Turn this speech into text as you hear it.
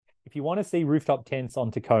if you want to see rooftop tents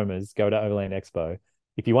on Tacomas, go to Overland Expo.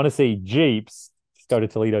 If you want to see Jeeps, just go to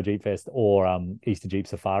Toledo Jeep Fest or Easter Jeep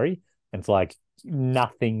Safari. And it's like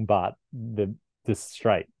nothing but the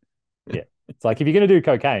straight. Yeah. It's like if you're going to do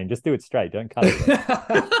cocaine, just do it straight. Don't cut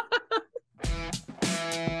it.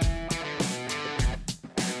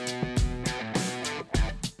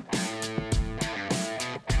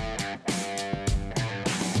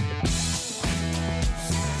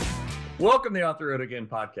 Welcome to the Off the Road Again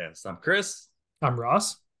podcast. I'm Chris. I'm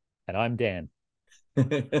Ross. And I'm Dan.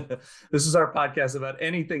 This is our podcast about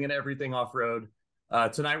anything and everything off-road.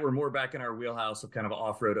 Tonight, we're more back in our wheelhouse of kind of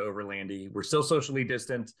off-road overlandy. We're still socially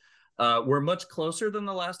distant. We're much closer than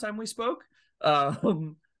the last time we spoke.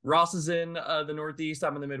 Ross is in the Northeast.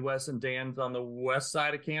 I'm in the Midwest, and Dan's on the west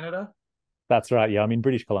side of Canada. That's right. Yeah, I'm in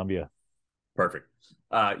British Columbia. Perfect.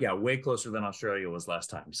 Yeah, way closer than Australia was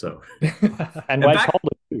last time. So, and way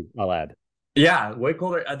colder too, I'll add. Yeah, way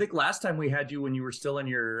colder. I think last time we had you when you were still in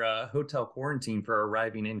your hotel quarantine for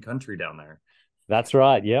arriving in country down there. That's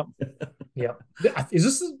right. Yep. Yep. Is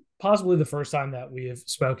this possibly the first time that we have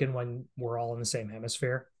spoken when we're all in the same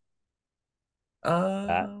hemisphere?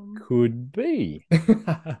 That could be.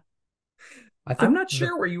 I'm not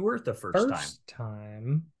sure where you were the first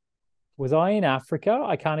time. Was I in Africa?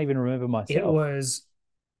 I can't even remember myself. It was.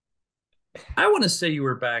 I want to say you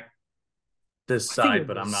were back this side,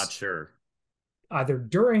 but I'm not sure. Either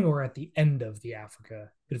during or at the end of the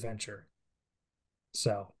Africa adventure.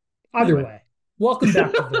 So either way, welcome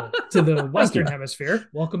back to the Western Hemisphere.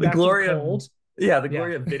 Welcome back to the cold. The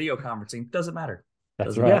glory of video conferencing. Doesn't matter.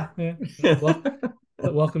 That's right. Yeah. Well,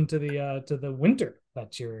 welcome to the winter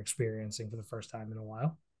that you're experiencing for the first time in a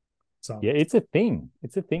while. So yeah, it's a thing.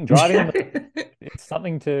 It's a thing. Driving, it's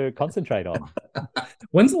something to concentrate on.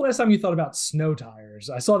 When's the last time you thought about snow tires?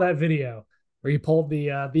 I saw that video where you pulled the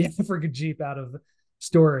Africa Jeep out of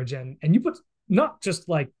storage and you put not just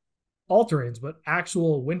like all-terrains, but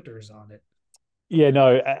actual winters on it. Yeah,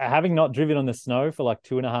 no, having not driven on the snow for like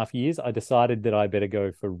 2.5 years, I decided that I better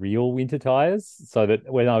go for real winter tires so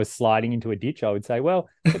that when I was sliding into a ditch, I would say, well,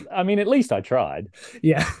 I mean, at least I tried.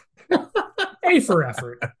 Yeah. A for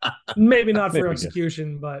effort. Maybe not for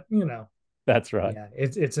execution, but you know. That's right. Yeah,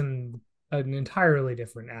 it's an entirely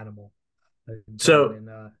different animal. So in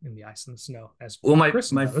the ice and the snow, as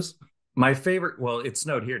Chris knows. My favorite, it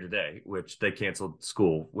snowed here today, which they canceled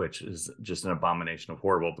school, which is just an abomination of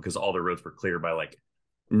horrible because all the roads were clear by like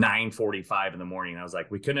 9:45 in the morning. I was like,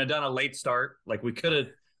 we couldn't have done a late start. Like we could have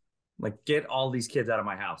get all these kids out of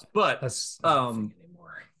my house. But that's not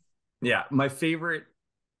anymore. Yeah, my favorite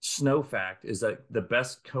snow fact is that the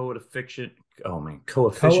best coefficient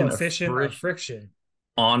of friction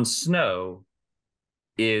on snow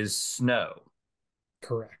is snow.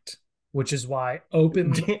 Correct. Which is why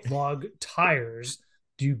open lug tires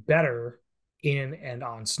do better in and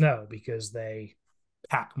on snow because they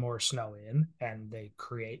pack more snow in and they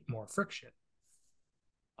create more friction.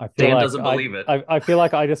 Dan doesn't believe it. I feel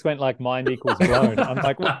like I just went like mind equals blown. I'm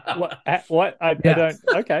like, what? I don't.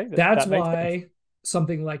 Okay. That's why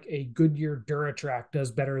something like a Goodyear Duratrack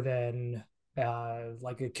does better than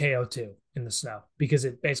like a KO2 in the snow because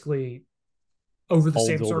it basically over the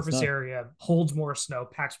same surface area holds more snow,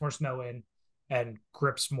 packs more snow in, and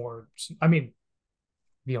grips more. I mean,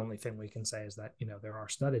 the only thing we can say is that there are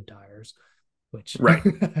studded tires, which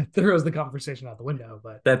throws the conversation out the window.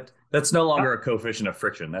 But that's no longer a coefficient of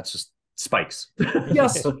friction. That's just spikes.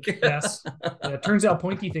 Yes. Yes. It turns out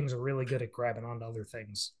pointy things are really good at grabbing onto other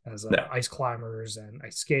things as ice climbers and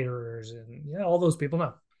ice skaters and all those people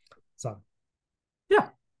know.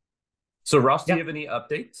 So Ross, do you have any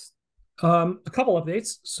updates? A couple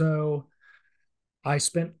updates. So I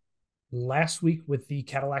spent last week with the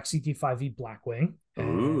Cadillac CT5e Blackwing.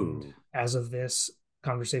 And as of this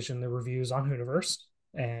conversation, the review is on Hooniverse.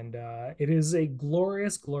 And it is a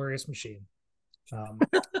glorious, glorious machine.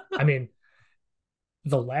 I mean,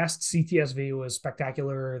 the last CTSV was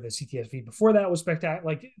spectacular. The CTSV before that was spectacular.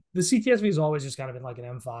 Like the CTSV has always just kind of been like an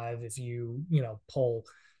M5. If you pull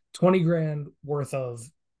 20 grand worth of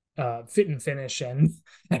fit and finish and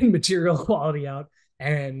material quality out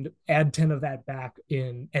and add 10 of that back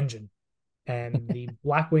in engine. And the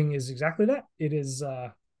Blackwing is exactly that. It is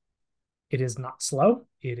not slow.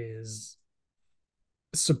 It is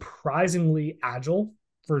surprisingly agile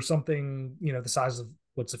for something, the size of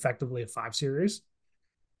what's effectively a 5 Series.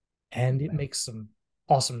 And it makes some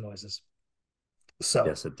awesome noises. So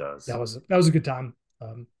yes, it does. That was a good time.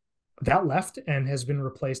 That left and has been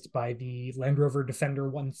replaced by the Land Rover Defender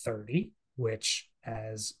 130, which,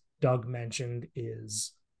 as Doug mentioned,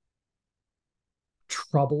 is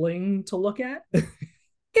troubling to look at.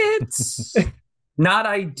 It's Not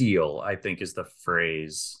ideal, I think, is the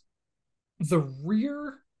phrase. The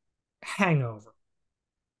rear hangover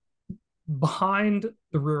behind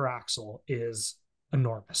the rear axle is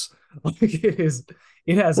enormous. Like it has.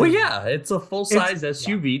 Well, yeah, it's a full-size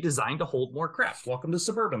SUV designed to hold more crap. Welcome to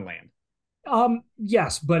suburban land.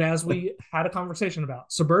 Yes, but as we had a conversation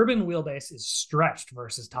about, Suburban wheelbase is stretched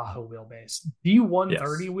versus Tahoe wheelbase.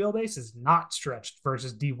 D130 wheelbase is not stretched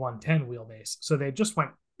versus D110 wheelbase. So they just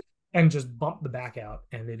went and just bumped the back out,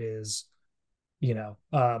 and it is, the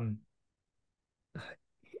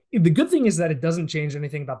good thing is that it doesn't change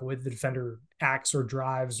anything about the way the Defender acts or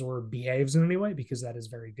drives or behaves in any way, because that is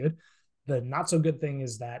very good. The not so good thing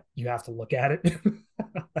is that you have to look at it.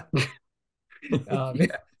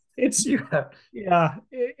 It's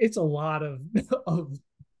a lot of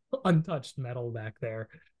untouched metal back there.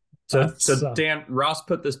 So Dan, Ross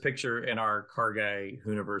put this picture in our Car Guy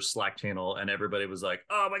Hooniverse Slack channel, and everybody was like,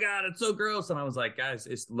 "Oh my god, it's so gross!" And I was like, "Guys,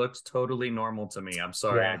 it looks totally normal to me. I'm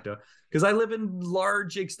sorry, because I live in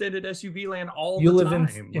large extended SUV land all the time. You live in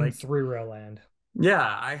 3-row land.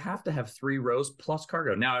 Yeah, I have to have 3 rows plus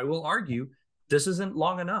cargo. Now, I will argue this isn't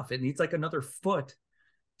long enough. It needs like another foot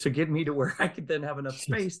to get me to where I could then have enough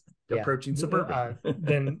space approaching suburban.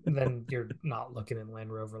 Then you're not looking in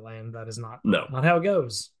Land Rover land. That is not how it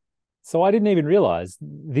goes. So I didn't even realize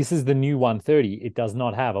this is the new 130. It does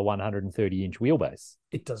not have a 130-inch wheelbase.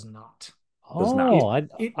 It does not. I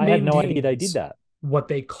had no idea they did that. What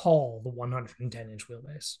they call the 110-inch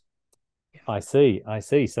wheelbase. Yeah. I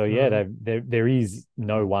see. So there is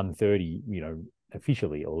no 130,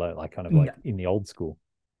 officially, although like kind of like in the old school.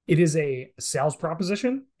 It is a sales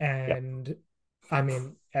proposition, and I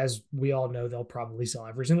mean, as we all know, they'll probably sell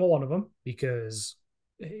every single one of them because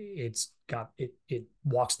it's got it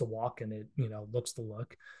walks the walk and it looks the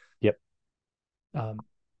look. Yep. I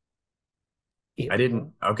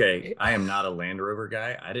am not a Land Rover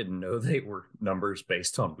guy. I didn't know they were numbers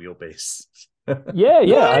based on wheelbase.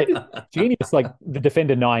 Genius. Like the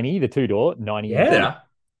Defender 90, the 2-door 90. Yeah.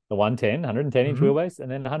 The 110-inch wheelbase,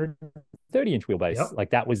 and then 130-inch wheelbase. Yep.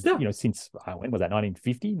 Like that was, since when was that?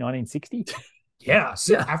 1950, 1960? Yeah.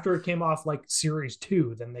 So after it came off like Series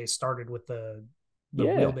 2, then they started with the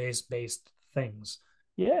wheelbase based things.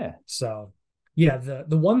 Yeah. So the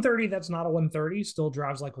 130 that's not a 130 still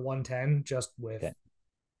drives like a 110, just with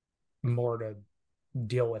more to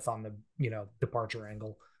deal with on the departure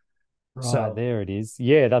angle. Right, so there it is.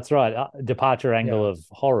 Yeah, that's right. Departure angle of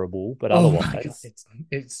horrible, but otherwise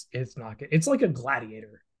it's not good. It's like a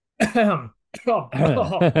Gladiator.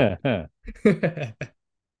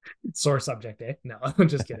 Sore subject, eh? No, I'm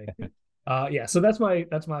just kidding. So that's my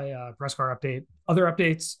press car update. Other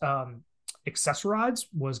updates, Accessorides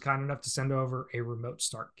was kind enough to send over a remote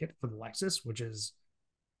start kit for the Lexus, which is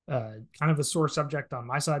kind of a sore subject on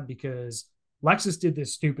my side because Lexus did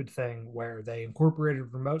this stupid thing where they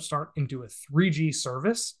incorporated remote start into a 3G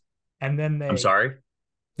service, and then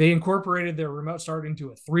they incorporated their remote start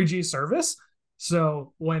into a 3G service.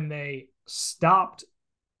 So when they stopped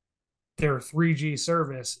their 3G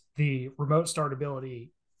service, the remote start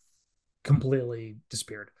ability completely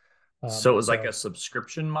disappeared. So it was like a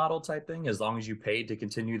subscription model type thing. As long as you paid to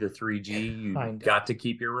continue the 3G, you got to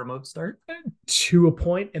keep your remote start? To a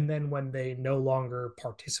point, and then when they no longer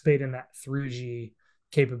participate in that 3G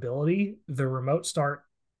capability, the remote start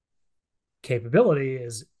capability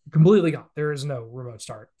is completely gone. There is no remote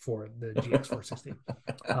start for the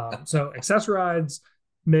GX460. So Accessorides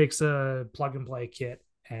makes a plug-and-play kit,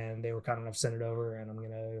 and they were kind enough to send it over, and I'm going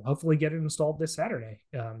to hopefully get it installed this Saturday.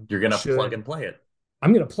 You're going to plug and play it?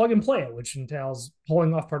 I'm going to plug and play it, which entails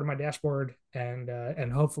pulling off part of my dashboard, and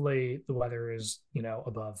hopefully the weather is,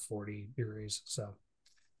 above 40 degrees. So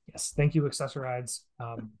yes, thank you, Accessorides,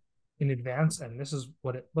 in advance. And this is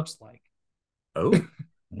what it looks like. Oh,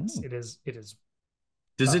 it is.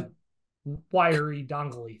 Does it wiry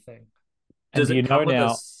dongly thing? Does it come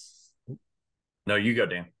now? No, you go,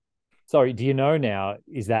 Dan. Sorry, do you know now,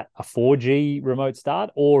 is that a 4G remote start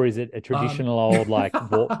or is it a traditional old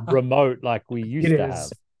remote like we used to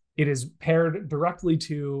have? It is paired directly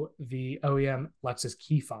to the OEM Lexus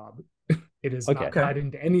key fob. It is not tied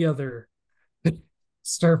into any other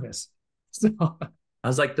service. So I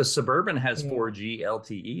was like, the Suburban has 4G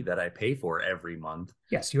LTE that I pay for every month.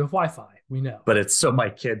 Yes, you have Wi-Fi. We know. But it's so my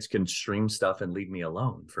kids can stream stuff and leave me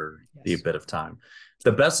alone for a bit of time.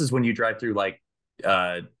 The best is when you drive through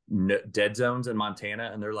dead zones in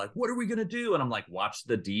Montana and they're like, what are we gonna do? And I'm like, watch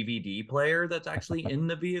the DVD player that's actually in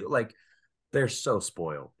the vehicle. Like, they're so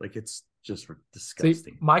spoiled. Like, it's just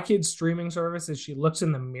disgusting. See, my kid's streaming service is she looks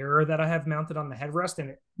in the mirror that I have mounted on the headrest, and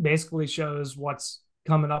it basically shows what's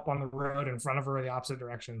coming up on the road in front of her in the opposite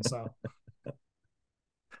direction. So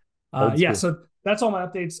Yeah, so that's all my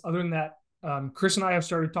updates. Other than that, Chris and I have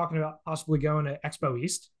started talking about possibly going to Expo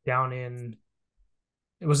East down in,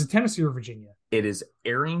 it was Tennessee or Virginia? It is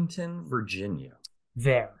Arrington, Virginia.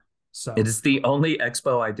 There. So it is the only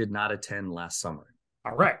expo I did not attend last summer.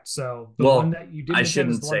 All right. So the one that you didn't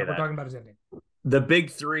attend is the one that we're talking about attending. The big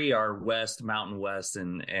three are West, Mountain West,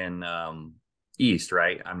 and East,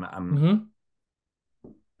 right?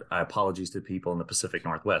 Apologies to people in the Pacific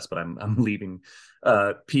Northwest, but I'm leaving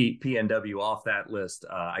PNW off that list.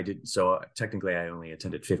 I did so technically I only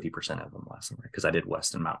attended 50% of them last summer because I did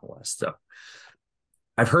West and Mountain West. So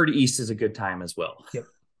I've heard East is a good time as well. Yep.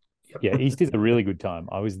 Yeah, East is a really good time.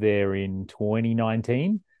 I was there in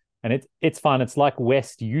 2019 and it's fun. It's like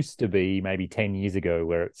West used to be maybe 10 years ago,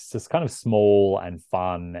 where it's just kind of small and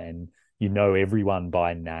fun and you know everyone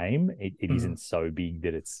by name. It isn't so big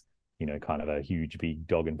that it's, you know, kind of a huge big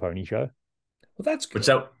dog and pony show. Well, that's good. Which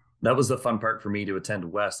that was the fun part for me to attend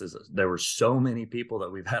West, is there were so many people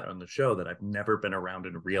that we've had on the show that I've never been around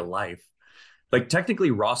in real life. Like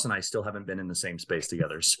technically Ross and I still haven't been in the same space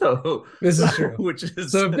together. So this is true.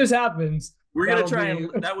 So if this happens, we're going to try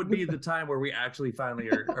and that would be the time where we actually finally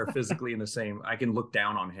are physically in the same. I can look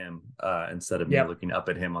down on him instead of me looking up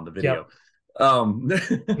at him on the video.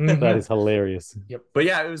 That is hilarious. But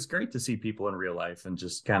yeah, it was great to see people in real life and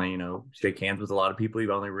just kind of, you know, shake hands with a lot of people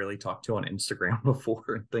you've only really talked to on Instagram before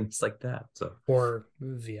and things like that. So or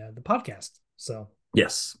via the podcast. So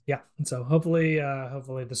yes. Yeah. And so hopefully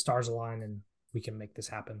the stars align and we can make this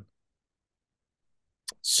happen.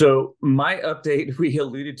 So my update, we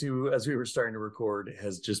alluded to as we were starting to record,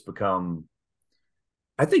 has just become,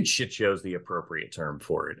 I think shit show is the appropriate term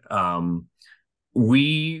for it. The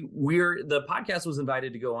podcast was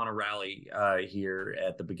invited to go on a rally here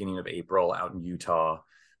at the beginning of April out in Utah.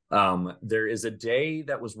 There is a day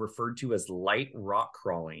that was referred to as light rock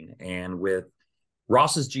crawling, and with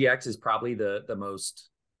Ross's GX is probably the most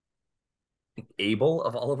able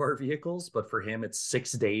of all of our vehicles, but for him it's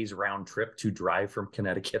 6 days round trip to drive from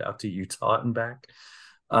Connecticut out to Utah and back.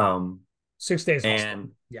 6 days, and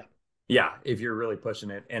yeah, if you're really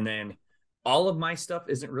pushing it. And then all of my stuff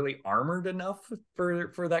isn't really armored enough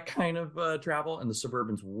for that kind of travel, and the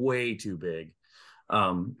Suburban's way too big.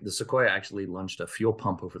 The Sequoia actually launched a fuel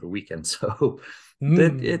pump over the weekend, so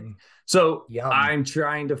I'm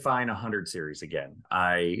trying to find 100 series again.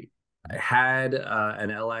 I had an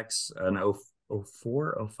LX, an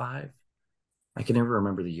 04, 05. I can never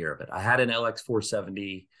remember the year of it. I had an LX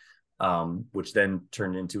 470, which then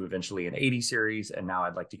turned into eventually an 80 series, and now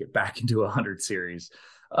I'd like to get back into 100 series.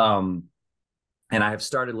 And I have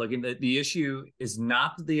started looking. The issue is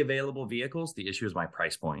not the available vehicles. The issue is my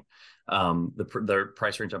price point. The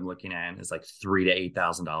price range I'm looking at is like $3,000 to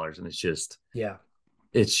 $8,000, and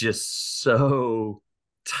it's just so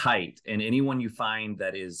tight. And anyone you find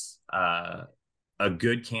that is a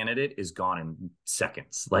good candidate is gone in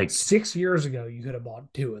seconds. Like 6 years ago, you could have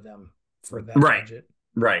bought two of them for that budget.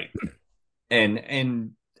 Right.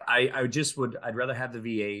 And I'd rather have the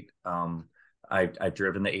V8. I've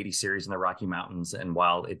driven the 80 series in the Rocky Mountains, and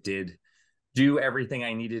while it did do everything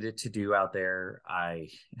I needed it to do out there, I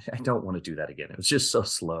don't want to do that again. It was just so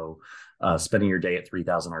slow. Spending your day at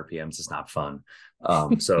 3,000 RPMs is not fun.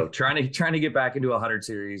 So trying to get back into 100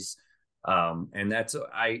 series. And that's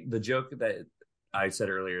the joke that I said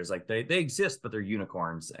earlier is like they exist, but they're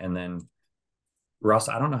unicorns. And then Ross,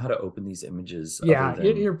 I don't know how to open these images. Yeah,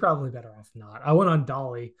 you're probably better off not. I went on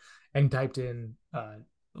Dolly and typed in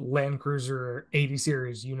Land Cruiser 80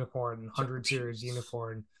 series unicorn, 100 series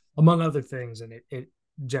unicorn, among other things, and it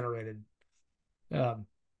generated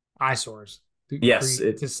eyesores.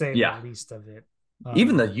 To say the least of it.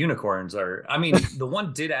 Even the unicorns are, I mean, the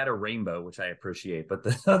one did add a rainbow, which I appreciate, but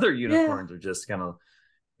the other unicorns are just kind of,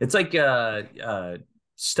 it's like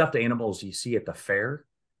stuffed animals you see at the fair.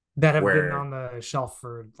 That have been on the shelf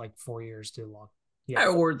for like 4 years too long. Yeah.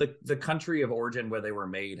 Or the country of origin where they were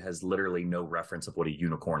made has literally no reference of what a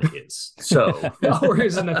unicorn is. So or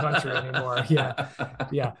isn't a country anymore. Yeah.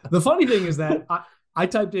 Yeah. The funny thing is that I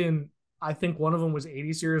typed in, I think one of them was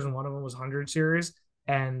 80 series and one of them was 100 series.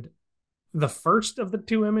 And the first of the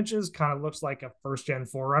two images kind of looks like a first gen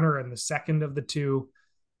 4Runner, and the second of the two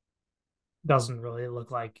doesn't really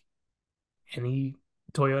look like any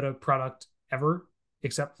Toyota product ever,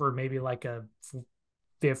 except for maybe like a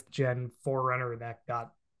 5th gen 4Runner that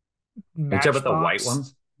got Matchbox. With the white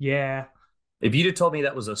ones? Yeah. If you'd have told me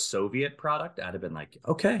that was a Soviet product, I'd have been like,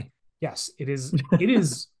 okay. Yes, it is. It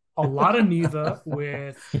is a lot of Niva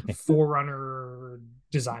with 4Runner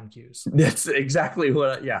design cues. That's exactly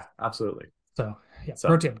what. Yeah, absolutely. So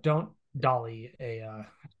pro tip: don't dolly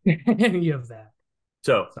any of that.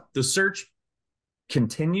 So the search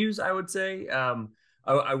continues, I would say.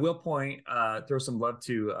 I will throw some love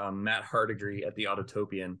to Matt Hardigree at the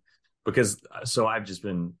Autotopian, because so I've just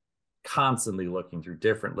been constantly looking through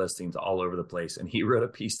different listings all over the place. And he wrote a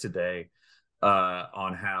piece today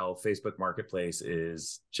on how Facebook Marketplace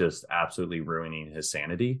is just absolutely ruining his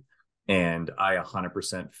sanity. And I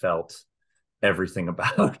 100% felt everything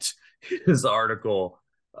about his article.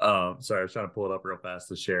 Sorry, I was trying to pull it up real fast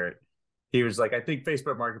to share it. He was like, I think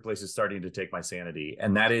Facebook Marketplace is starting to take my sanity.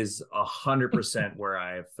 And that is 100% where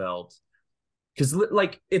I have felt, because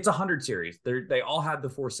like it's 100 series. They all have the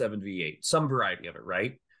 4.7 V8, some variety of it,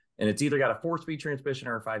 right? And it's either got a 4-speed transmission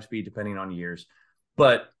or a 5-speed, depending on years.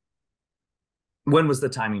 But when was the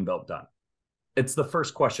timing belt done? It's the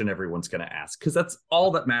first question everyone's going to ask, because that's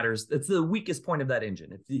all that matters. It's the weakest point of that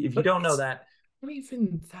engine. If you don't know that. Not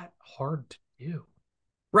even that hard to do.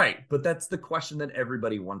 Right. But that's the question that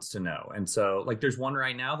everybody wants to know. And so like there's one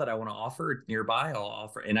right now that I want to offer nearby. I'll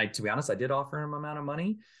offer. And to be honest, I did offer him an amount of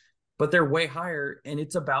money, but they're way higher. And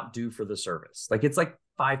it's about due for the service. Like it's like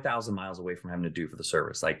 5,000 miles away from having to do for the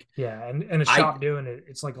service. Like, yeah. And a shop doing it,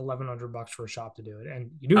 it's like $1,100 for a shop to do it.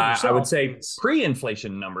 And you do it yourself. I would say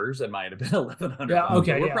pre-inflation numbers, it might have been 1,100. Yeah.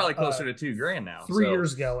 Okay. We're probably closer to $2,000 now. 3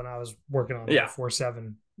 years ago when I was working on the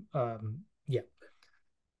 4.7. Yeah.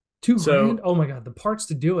 $2,000. Oh my God. The parts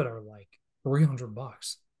to do it are like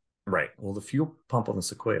 $300. Right. Well, the fuel pump on the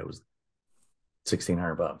Sequoia was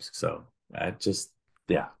 $1,600. So I just,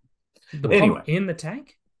 yeah. The pump in the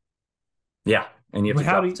tank? Yeah. And you have to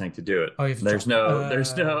drop the tank to do it. Oh, there's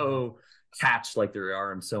no catch like there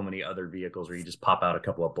are in so many other vehicles where you just pop out a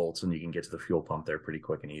couple of bolts and you can get to the fuel pump there pretty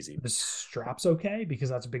quick and easy. The straps okay? Because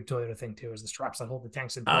that's a big Toyota thing too, is the straps that hold the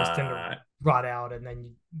tanks in place tend to rot out, and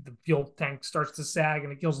then the fuel tank starts to sag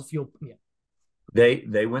and it kills the fuel. Yeah.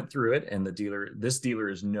 They went through it, and this dealer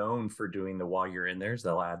is known for doing the while you're in there. So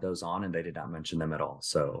they'll add those on, and they did not mention them at all.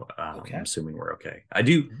 So I'm assuming we're okay. I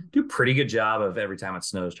do pretty good job of every time it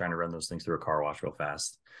snows trying to run those things through a car wash real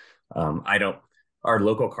fast. Our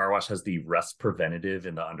local car wash has the rust preventative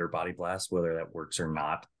in the underbody blast. Whether that works or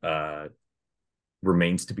not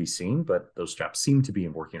remains to be seen, but those straps seem to be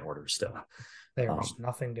in working order still. There's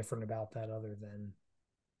nothing different about that other than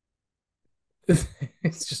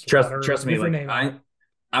it's just trust me. Like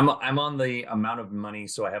I'm on the amount of money,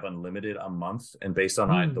 so I have unlimited a month, and based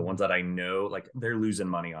on the ones that I know, like they're losing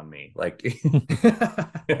money on me. Like,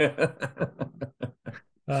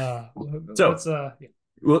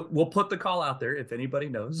 We'll put the call out there. If anybody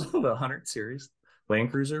knows the 100 series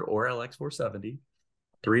Land Cruiser or LX 470,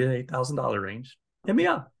 $3,000 to $8,000 range, hit me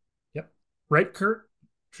up. Yep. Right, Kurt?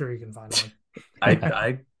 Sure, you can find one.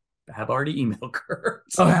 I have already emailed Kurt.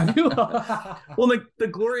 Oh, have you? Well, the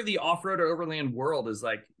glory of the off-road or overland world is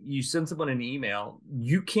like you send someone an email,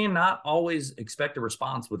 you cannot always expect a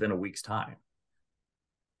response within a week's time.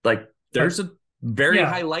 Like there's a very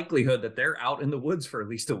high likelihood that they're out in the woods for at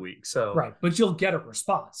least a week. So right, but you'll get a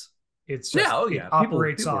response. It's just it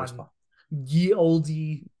operates people on ye olde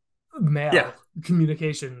mail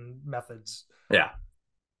communication methods. Yeah,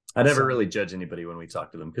 I never really judge anybody when we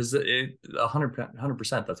talk to them, because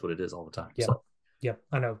 100% that's what it is all the time. Yeah,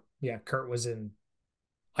 I know. Yeah, Kurt was in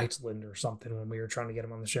Iceland or something when we were trying to get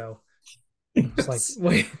him on the show. It's like,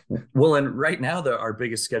 wait. Well, and right now our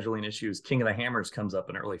biggest scheduling issue is King of the Hammers comes up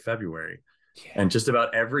in early February. Yeah. And just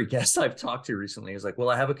about every guest I've talked to recently is like, well,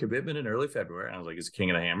 I have a commitment in early February. And I was like, is it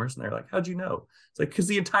King of the Hammers? And they're like, how'd you know? It's like, because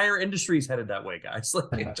the entire industry is headed that way, guys.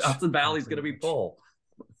 Like Johnson Valley's going to be full.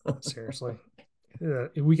 Seriously.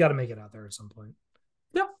 We got to make it out there at some point.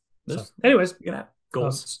 Yeah. So, anyways,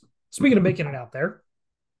 goals. Speaking of making it out there,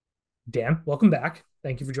 Dan, welcome back.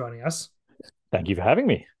 Thank you for joining us. Thank you for having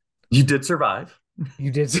me. You did survive.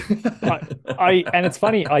 You did. And it's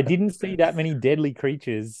funny, I didn't see that many deadly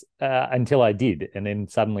creatures until I did, and then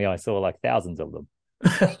suddenly I saw like thousands of them.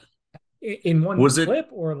 In one clip,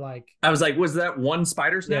 or like I was like, was that one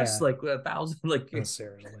spider's nest? Like 1,000? Like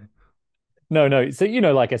seriously. No. So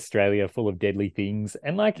like Australia full of deadly things,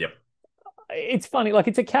 and like it's funny, like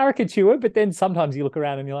it's a caricature, but then sometimes you look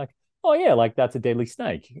around and you're like, oh yeah, like that's a deadly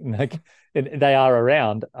snake. Like they are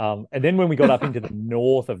around. And then when we got up into the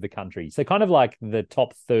north of the country, so kind of like the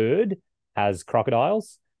top third has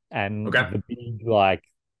crocodiles and the big like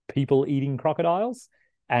people eating crocodiles,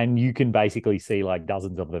 and you can basically see like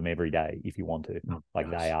dozens of them every day if you want to.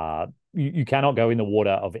 They are. You cannot go in the water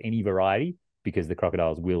of any variety because the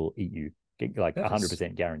crocodiles will eat you, like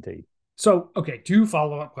 100% guaranteed. So okay, 2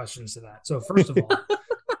 follow-up questions to that. So first of all.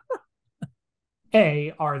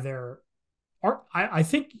 I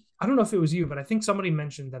think, I don't know if it was you, but I think somebody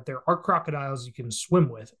mentioned that there are crocodiles you can swim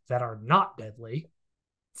with that are not deadly.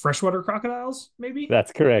 Freshwater crocodiles, maybe?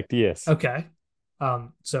 That's correct, yes. Okay.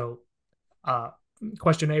 So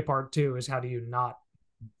question A part 2 is, how do you not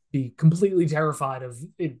be completely terrified of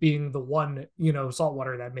it being the one,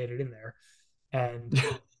 saltwater that made it in there? And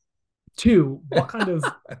 2, what kind of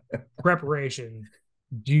preparation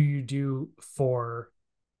do you do for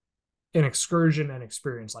an excursion and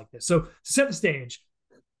experience like this? So to set the stage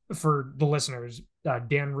for the listeners,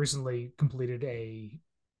 Dan recently completed a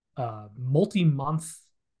multi-month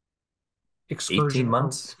excursion. 18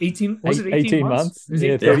 months? 18, was it 18 months?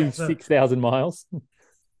 Yeah, 36,000 miles.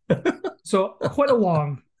 So quite a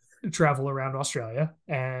long travel around Australia.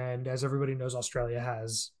 And as everybody knows, Australia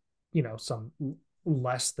has, some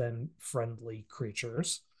less than friendly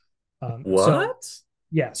creatures. What?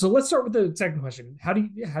 So let's start with the second question. How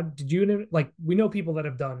did you, like, we know people that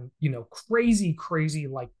have done, crazy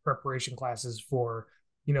like preparation classes for,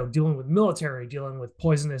 dealing with military, dealing with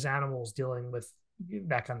poisonous animals, dealing with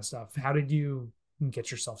that kind of stuff. How did you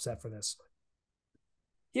get yourself set for this?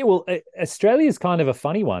 Yeah, well, Australia is kind of a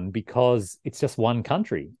funny one because it's just one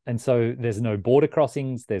country. And so there's no border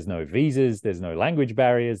crossings, there's no visas, there's no language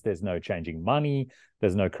barriers, there's no changing money,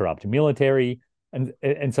 there's no corrupt military.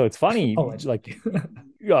 And so it's funny, like,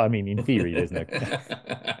 I mean, in theory, there's no...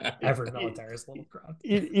 Every military is a little corrupt.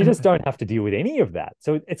 You just don't have to deal with any of that.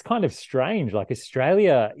 So it's kind of strange. Like,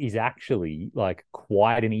 Australia is actually like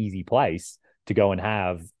quite an easy place to go and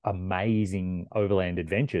have amazing overland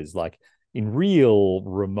adventures. Like, in real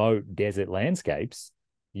remote desert landscapes,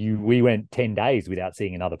 we went 10 days without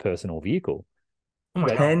seeing another person or vehicle. Oh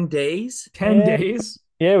my 10 days? 10 days?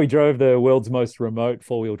 Yeah, we drove the world's most remote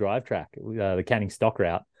four-wheel drive track, the Canning Stock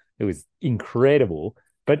Route. It was incredible.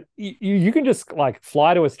 But you can just like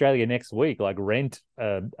fly to Australia next week, like rent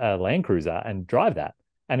a Land Cruiser and drive that.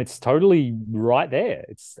 And it's totally right there.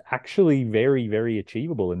 It's actually very, very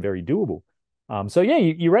achievable and very doable. So yeah,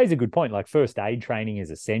 you raise a good point. Like, first aid training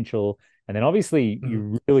is essential. And then obviously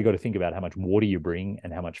you really got to think about how much water you bring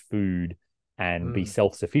and how much food, and be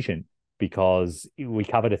self-sufficient, because we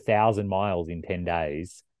covered 1,000 miles in 10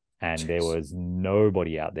 days and there was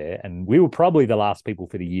nobody out there. And we were probably the last people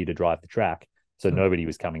for the year to drive the track. So nobody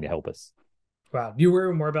was coming to help us. Wow. Do you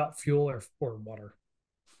worry more about fuel or water?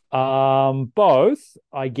 Both,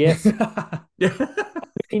 I guess.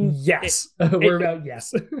 Yes. We're about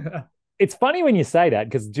yes. It's funny when you say that,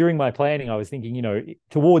 because during my planning, I was thinking,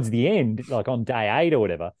 towards the end, like on day 8 or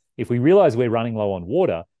whatever, if we realize we're running low on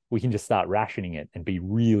water, we can just start rationing it and be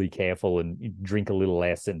really careful and drink a little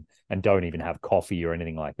less and don't even have coffee or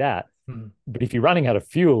anything like that. But if you're running out of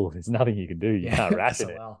fuel, there's nothing you can do. You can't ration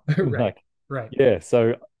it. Right. Yeah.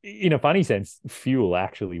 So in a funny sense, fuel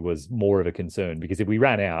actually was more of a concern, because if we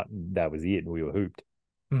ran out, that was it. We were hooped.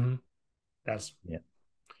 That's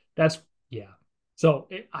So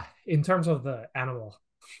in terms of the animal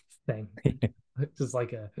thing, it's just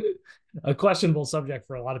like a questionable subject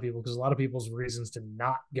for a lot of people, because a lot of people's reasons to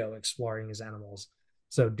not go exploring is animals.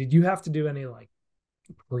 So did you have to do any like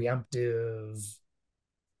preemptive,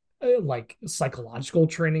 like psychological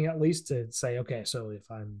training, at least, to say, okay, so if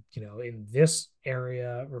I'm, in this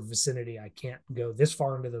area or vicinity, I can't go this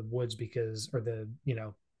far into the woods or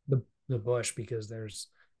the bush, because there's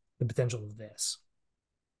the potential of this?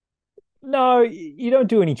 No, you don't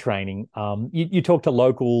do any training. You talk to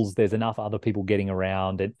locals. There's enough other people getting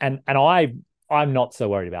around, and I'm not so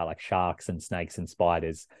worried about like sharks and snakes and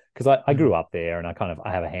spiders, because I grew up there and I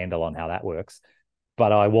have a handle on how that works.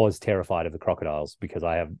 But I was terrified of the crocodiles because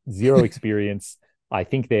I have zero experience. I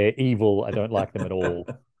think they're evil. I don't like them at all.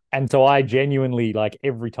 And so I genuinely, like,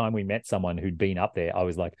 every time we met someone who'd been up there, I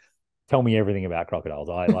was like, tell me everything about crocodiles.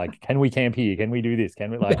 Can we camp here? Can we do this?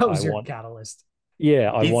 Can we, like, that was your catalyst.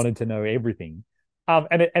 Yeah, I wanted to know everything.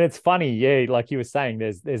 And it's funny, yeah, like you were saying,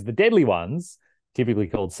 there's the deadly ones, typically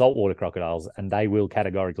called saltwater crocodiles, and they will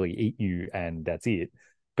categorically eat you, and that's it.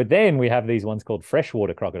 But then we have these ones called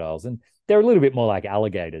freshwater crocodiles, and they're a little bit more like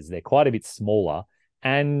alligators. They're quite a bit smaller,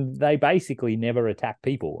 and they basically never attack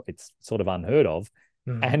people. It's sort of unheard of.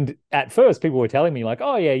 And at first, people were telling me, like,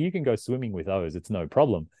 oh, yeah, you can go swimming with those. It's no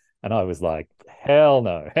problem. And I was like, hell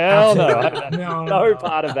no. No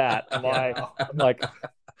part of that. I'm like,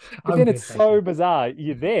 but then it's so bizarre.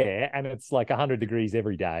 You're there and it's like 100 degrees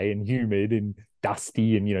every day and humid and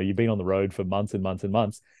dusty. And, you've been on the road for months and months and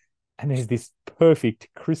months. And there's this perfect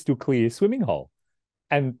crystal clear swimming hole.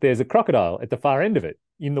 And there's a crocodile at the far end of it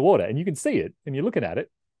in the water. And you can see it and you're looking at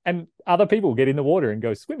it. And other people get in the water and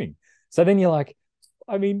go swimming. So then you're like,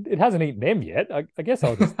 I mean, it hasn't eaten them yet. I guess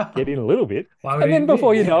I'll just get in a little bit. And then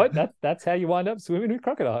before you know it, that's how you wind up swimming with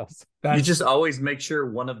crocodiles. You just always make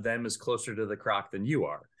sure one of them is closer to the croc than you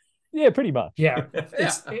are. Yeah, pretty much. Yeah.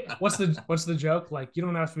 What's the joke? Like, you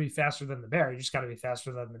don't have to be faster than the bear. You just got to be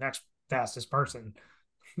faster than the next fastest person,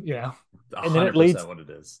 you know. And then 100% what it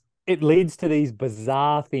is. It leads to these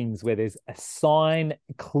bizarre things where there's a sign,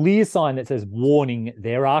 a clear sign that says, warning,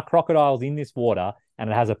 there are crocodiles in this water. And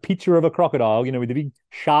it has a picture of a crocodile, with the big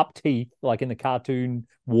sharp teeth, like in the cartoon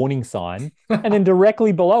warning sign. And then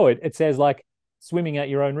directly below it, it says like swimming at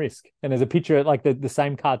your own risk. And there's a picture, like the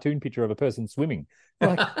same cartoon picture of a person swimming.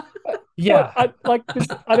 Like, yeah.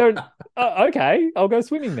 I don't, okay, I'll go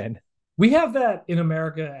swimming then. We have that in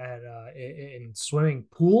America at in swimming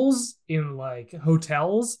pools, in like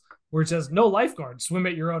hotels, where it says no lifeguard, swim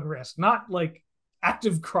at your own risk. Not like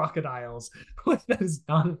active crocodiles. Like that is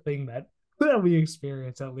not a thing that we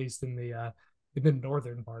experience, at least in the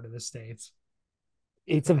northern part of the States.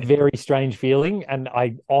 It's a very strange feeling, and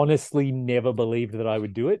I honestly never believed that I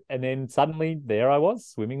would do it. And then suddenly there I was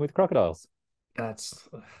swimming with crocodiles. That's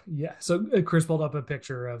yeah. So Chris pulled up a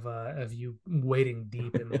picture of you wading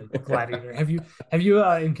deep in the Gladiator. Have you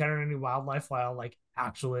encountered any wildlife while like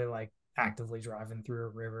actually like actively driving through a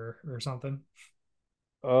river or something?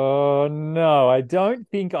 Oh no, I don't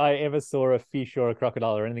think I ever saw a fish or a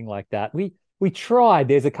crocodile or anything like that. We tried.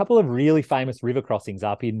 There's a couple of really famous river crossings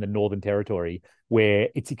up in the Northern Territory where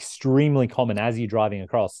it's extremely common as you're driving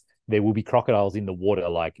across, there will be crocodiles in the water,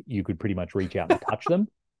 like you could pretty much reach out and touch them.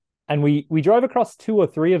 And we drove across 2 or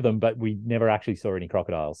 3 of them, but we never actually saw any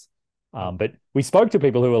crocodiles. But we spoke to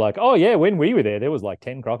people who were like, "Oh yeah, when we were there was like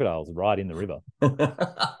 10 crocodiles right in the river."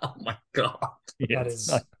 Oh my God. That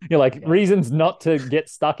is, you're like, reasons not to get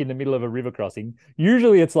stuck in the middle of a river crossing.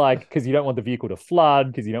 Usually it's like because you don't want the vehicle to flood,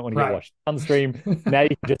 because you don't want to get washed downstream. Now you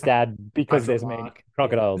can just add because there's many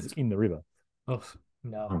crocodiles in the river. Oh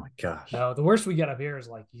no. Oh my gosh. No, the worst we get up here is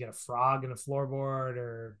like you get a frog in a floorboard,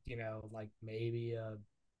 or like maybe a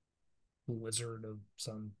lizard of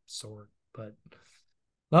some sort, but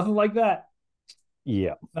nothing like that.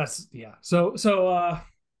 Yeah. So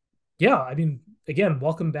yeah, I mean, again,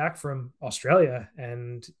 welcome back from Australia.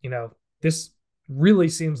 And this really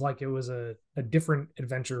seems like it was a different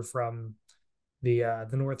adventure from the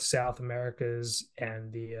North South Americas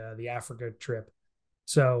and the Africa trip.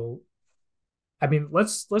 So I mean,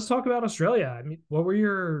 let's talk about Australia. I mean, what were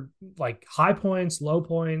your like high points, low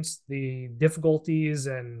points, the difficulties,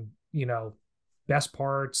 and best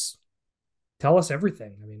parts? Tell us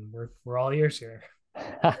everything. I mean, we're all ears here.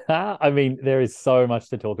 I mean, there is so much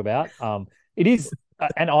to talk about. It is,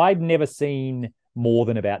 and I'd never seen more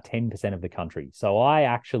than about 10% of the country. So I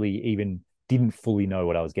actually even didn't fully know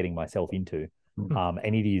what I was getting myself into.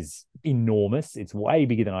 And it is enormous. It's way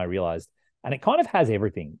bigger than I realized. And it kind of has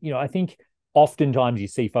everything. I think oftentimes you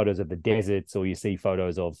see photos of the deserts, or you see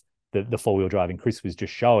photos of the four-wheel driving Chris was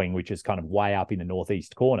just showing, which is kind of way up in the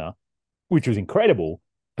northeast corner, which was incredible.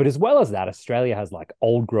 But as well as that, Australia has like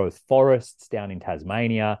old growth forests down in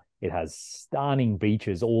Tasmania. It has stunning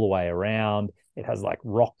beaches all the way around. It has like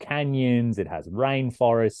rock canyons. It has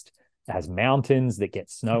rainforest. It has mountains that get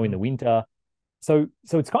snow in the winter. So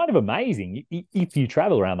it's kind of amazing. If you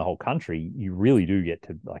travel around the whole country, you really do get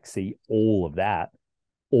to like see all of that,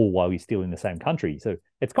 all while you're still in the same country. So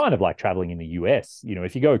it's kind of like traveling in the US.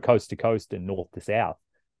 If you go coast to coast and north to south,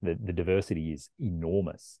 the diversity is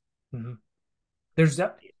enormous. Mm-hmm. There's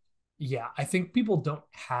that. Yeah, I think people don't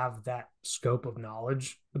have that scope of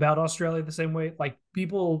knowledge about Australia the same way. Like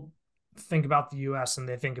people think about the US and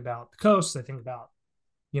they think about the coast. They think about,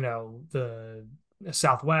 the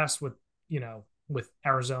Southwest with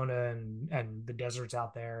Arizona and the deserts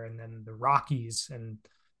out there, and then the Rockies and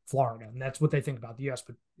Florida. And that's what they think about the US.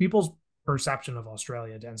 But people's perception of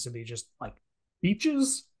Australia tends to be just like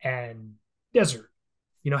beaches and desert.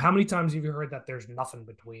 How many times have you heard that there's nothing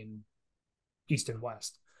between East and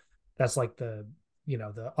West? That's like the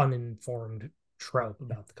uninformed trope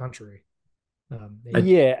about the country.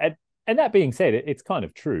 Yeah, and that being said, it's kind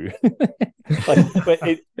of true.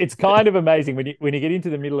 But it's kind of amazing when you get into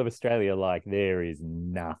the middle of Australia. Like there is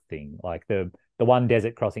nothing. Like the one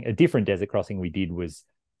desert crossing, a different desert crossing we did was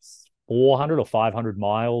 400 or 500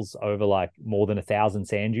 miles over like more than 1,000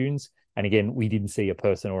 sand dunes. And again, we didn't see a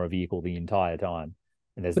person or a vehicle the entire time.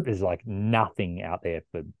 And there's like nothing out there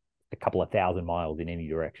for a couple of 1,000 miles in any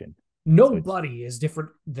direction. Nobody is different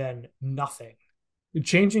than nothing.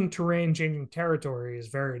 Changing terrain, changing territory is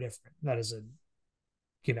very different. That is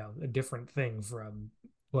a different thing from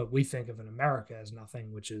what we think of in America as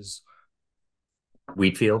nothing, which is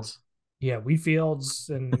wheat fields. Yeah, wheat fields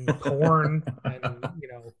and corn and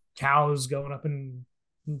cows going up in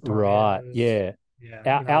right. Yeah.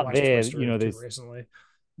 Out there, recently.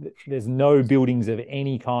 There's no buildings of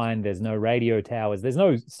any kind. There's no radio towers. There's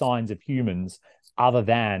no signs of humans other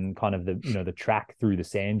than kind of the track through the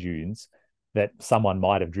sand dunes that someone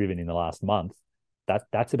might have driven in the last month.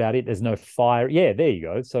 that's about it. There's no fire. Yeah, there you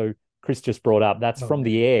go. So Chris just brought up that's from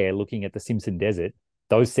the air looking at the Simpson Desert.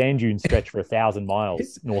 Those sand dunes stretch for 1,000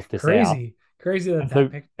 miles north to south. Crazy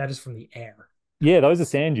that is from the air. Yeah, those are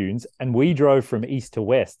sand dunes, and we drove from east to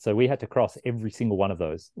west, so we had to cross every single one of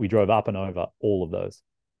those. We drove up and over all of those.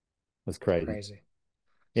 It was crazy.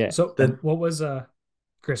 Yeah. So what was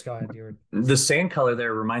Chris? Go ahead. The sand color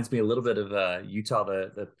there reminds me a little bit of Utah,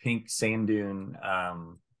 the pink sand dune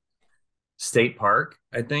state park.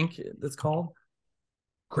 I think it's called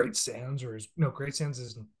Great Sands, Great Sands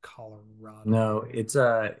is in Colorado. No, it's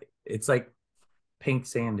like pink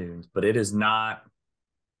sand dunes, but it is not.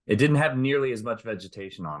 It didn't have nearly as much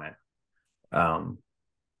vegetation on it.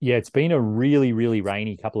 Yeah, it's been a really, really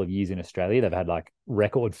rainy couple of years in Australia. They've had like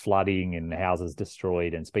record flooding and houses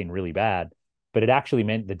destroyed, and it's been really bad. But it actually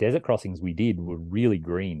meant the desert crossings we did were really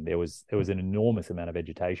green. There was an enormous amount of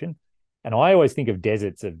vegetation. And I always think of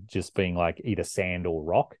deserts of just being like either sand or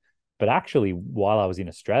rock. But actually, while I was in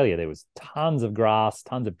Australia, there was tons of grass,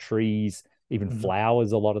 tons of trees, even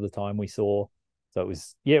flowers a lot of the time we saw. So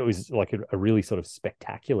it was like a really sort of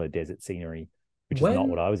spectacular desert scenery, which is not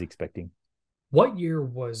what I was expecting. What year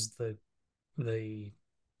was the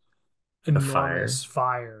enormous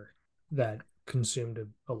fire that consumed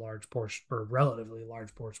a large portion, or a relatively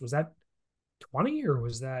large portion? Was that 20 or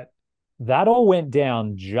was that? That all went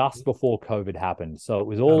down just before COVID happened. So it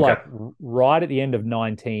was all like right at the end of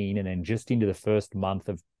 19 and then just into the first month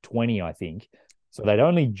of 20, I think. So they'd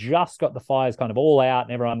only just got the fires kind of all out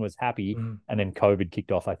and everyone was happy. And then COVID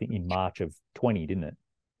kicked off, I think, in March of 20, didn't it?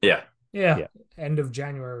 Yeah. End of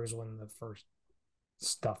January was when the first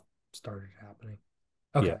stuff started happening.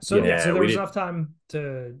 Okay. So there was enough time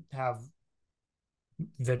to have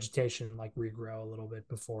vegetation like regrow a little bit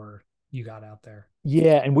before you got out there.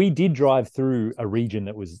 Yeah, and we did drive through a region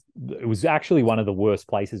it was actually one of the worst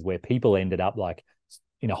places where people ended up like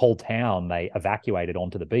in a whole town, they evacuated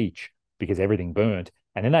onto the beach because everything burnt.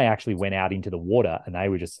 And then they actually went out into the water and they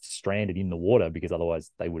were just stranded in the water because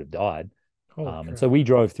otherwise they would have died. And so we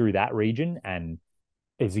drove through that region, and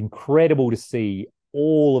it's incredible to see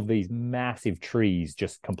all of these massive trees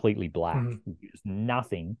just completely black, just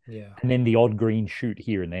nothing. Yeah. And then the odd green shoot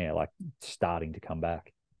here and there, like starting to come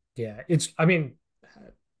back. Yeah.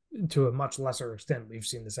 To a much lesser extent, we've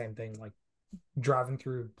seen the same thing, like driving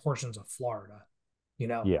through portions of Florida,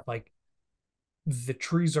 like the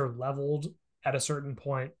trees are leveled at a certain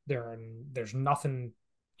point. There's nothing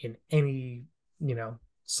in any,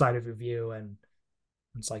 side of your view. And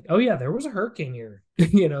it's like, oh yeah, there was a hurricane here,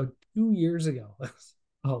 2 years ago.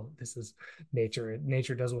 Oh, this is nature.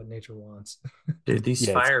 Nature does what nature wants. Dude, these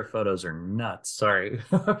fire photos are nuts. Sorry.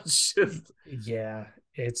 Yeah,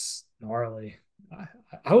 it's gnarly.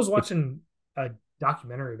 I was watching a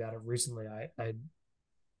documentary about it recently. I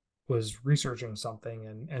was researching something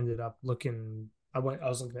and ended up looking. I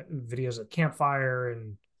was looking at videos of campfire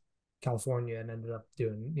in California and ended up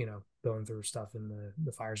doing, going through stuff in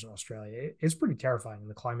the fires in Australia. It's pretty terrifying.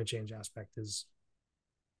 The climate change aspect is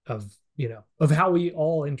of how we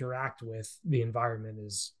all interact with the environment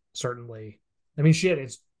is certainly,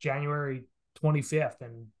 it's January 25th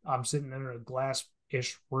and I'm sitting in a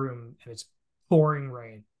glass-ish room and it's pouring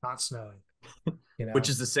rain, not snowing. Which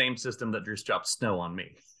is the same system that just dropped snow on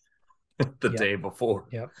me the day before.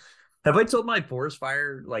 Yep. Have I told my forest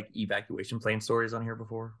fire like evacuation plan stories on here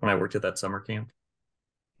before when I worked at that summer camp?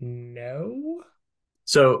 No.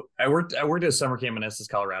 So I worked at a summer camp in Estes,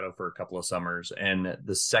 Colorado for a couple of summers, and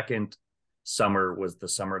the second summer was the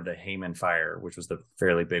summer of the Hayman Fire, which was the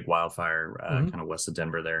fairly big wildfire kind of west of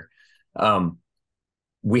Denver there.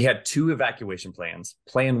 We had 2 evacuation plans.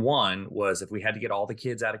 Plan 1 was if we had to get all the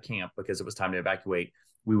kids out of camp because it was time to evacuate,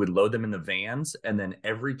 we would load them in the vans, and then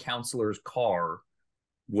every counselor's car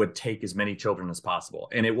would take as many children as possible.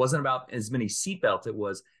 And it wasn't about as many seatbelts, it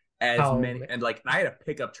was as many. And like I had a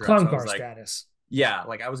pickup truck. Clown car status. Yeah,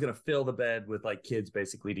 like I was going to fill the bed with like kids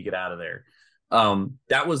basically to get out of there.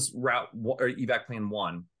 That was evac plan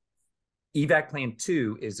 1. Evac plan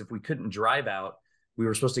 2 is if we couldn't drive out, we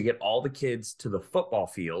were supposed to get all the kids to the football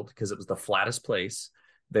field because it was the flattest place.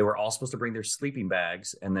 They were all supposed to bring their sleeping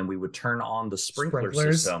bags, and then we would turn on the sprinkler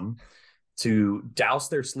system to douse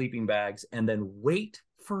their sleeping bags and then wait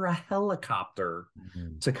for a helicopter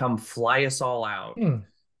to come fly us all out.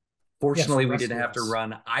 Fortunately, we didn't have to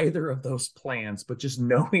run either of those plans, but just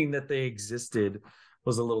knowing that they existed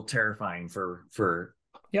was a little terrifying for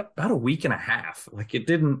about a week and a half. Like it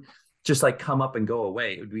didn't just like come up and go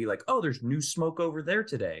away. It would be like, oh, there's new smoke over there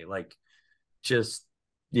today. Like just,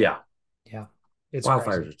 yeah. It's wildfires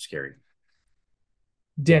crazy. are scary.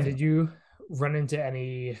 Dan, did you run into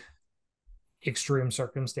any extreme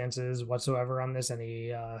circumstances whatsoever on this?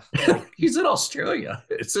 Any He's in Australia.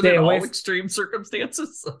 Isn't Stay it away all extreme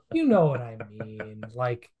circumstances? you know what I mean?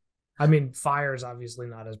 Like, I mean, fire is obviously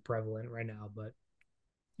not as prevalent right now, but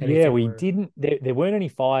Yeah, anything we where didn't. There weren't any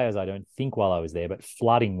fires, I don't think, while I was there, but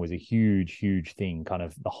flooding was a huge, huge thing. Kind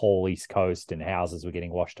of the whole East Coast and houses were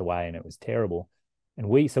getting washed away, and it was terrible. And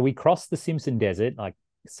we crossed the Simpson Desert like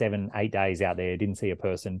 7, 8 days out there, didn't see a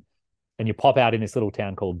person, and you pop out in this little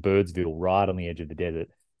town called Birdsville, right on the edge of the desert,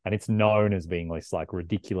 and it's known as being this like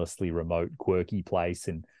ridiculously remote, quirky place.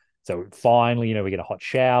 And so finally, we get a hot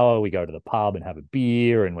shower, we go to the pub and have a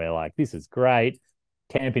beer, and we're like, this is great.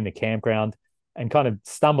 Camp in the campground and kind of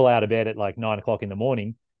stumble out of bed at like 9 o'clock in the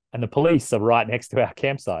morning, and the police are right next to our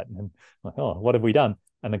campsite. And I'm like, oh, what have we done?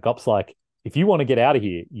 And the cop's like, if you want to get out of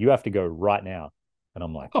here, you have to go right now. And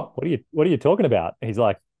I'm like, oh, what are you talking about? And he's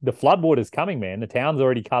like, the floodwater's coming, man. The town's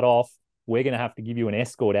already cut off. We're going to have to give you an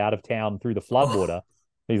escort out of town through the floodwater.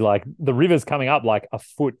 He's like, the river's coming up like a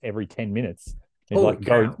foot every 10 minutes. He's Holy like,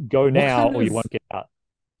 cow. go now or you of- won't get out.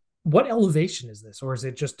 what elevation is this, or is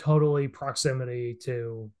it just totally proximity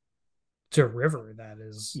to river that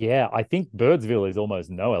is? Yeah, I think Birdsville is almost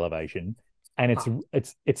no elevation. And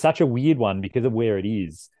it's such a weird one because of where it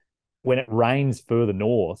is. When it rains further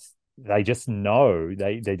north, they just know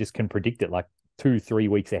they just can predict it like 2-3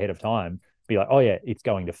 weeks ahead of time. Be like, oh yeah, it's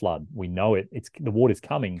going to flood. We know it. It's the water's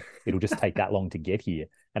coming. It'll just take that long to get here.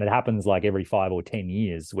 And it happens like every 5 or 10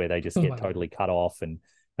 years where they just get totally cut off. And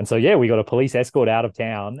so yeah, we got a police escort out of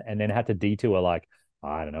town and then had to detour like,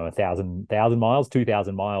 I don't know, 1,000 miles,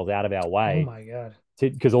 2,000 miles out of our way. Oh my God.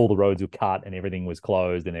 Because all the roads were cut and everything was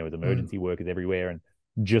closed and there was emergency workers everywhere, and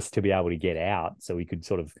just to be able to get out so we could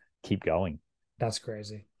sort of keep going. That's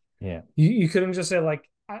crazy. Yeah. You couldn't just say like,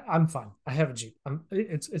 I'm fine. I have a Jeep.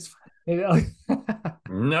 It's fine.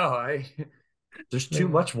 No, there's too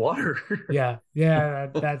much water. Yeah.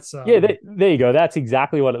 That's yeah. There you go. That's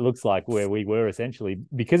exactly what it looks like where we were essentially,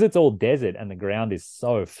 because it's all desert and the ground is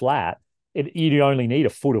so flat. You only need a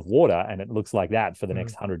foot of water, and it looks like that for the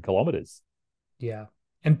next 100 kilometers. Yeah.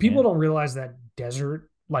 And people don't realize that desert,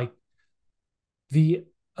 like the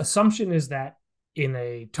assumption is that in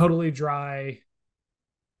a totally dry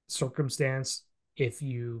circumstance, if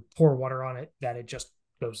you pour water on it, that it just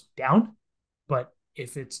goes down. But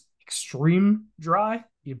if it's extreme dry,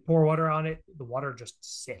 you pour water on it, the water just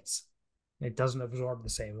sits. It doesn't absorb the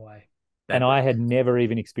same way. And I had never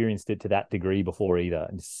even experienced it to that degree before either.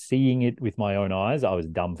 And seeing it with my own eyes, I was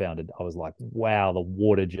dumbfounded. I was like, wow, the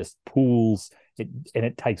water just pools. And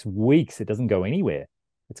it takes weeks. It doesn't go anywhere.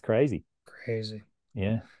 It's crazy. Crazy.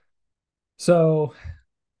 Yeah. So,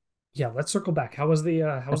 yeah, let's circle back. How was the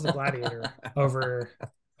Gladiator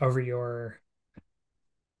over your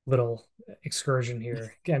little excursion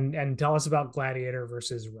here? And tell us about Gladiator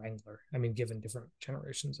versus Wrangler. I mean, given different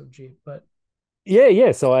generations of Jeep, but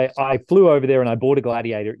Yeah. So I flew over there and I bought a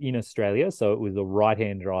Gladiator in Australia. So it was a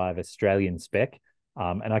right-hand drive Australian spec.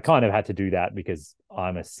 And I kind of had to do that because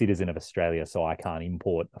I'm a citizen of Australia, so I can't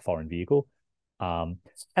import a foreign vehicle. And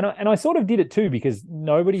I sort of did it too because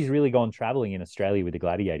nobody's really gone traveling in Australia with the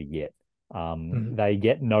Gladiator yet. They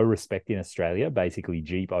get no respect in Australia. Basically,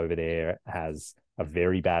 Jeep over there has a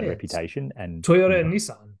very bad reputation. And Toyota and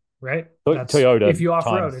Nissan, right? Toyota. If you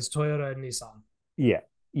off-road, it's Toyota and Nissan.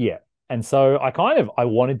 Yeah. And so I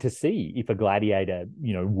wanted to see if a Gladiator,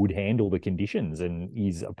 would handle the conditions and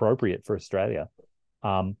is appropriate for Australia.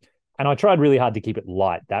 And I tried really hard to keep it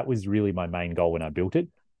light. That was really my main goal when I built it.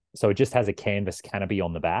 So it just has a canvas canopy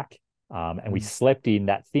on the back. And we slept in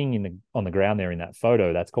that thing on the ground there in that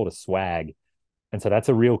photo. That's called a swag. And so that's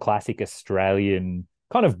a real classic Australian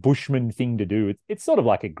kind of bushman thing to do. It's sort of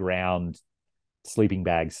like a ground sleeping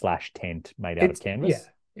bag / tent made out of canvas. Yeah.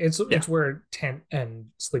 It's where tent and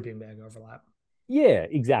sleeping bag overlap. Yeah,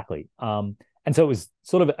 exactly. And so it was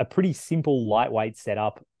sort of a pretty simple, lightweight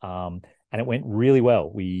setup. And it went really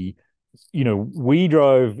well. We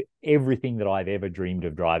drove everything that I've ever dreamed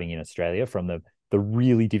of driving in Australia, from the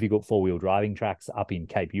really difficult 4-wheel driving tracks up in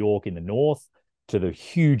Cape York in the north to the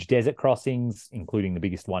huge desert crossings, including the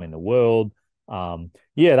biggest one in the world.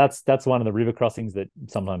 That's one of the river crossings that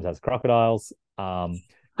sometimes has crocodiles.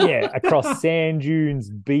 Across sand dunes,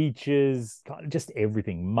 beaches, kind of just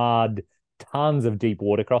everything, mud, tons of deep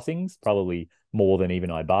water crossings, probably more than even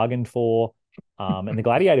I bargained for. And the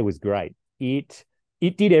Gladiator was great. It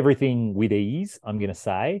did everything with ease, I'm going to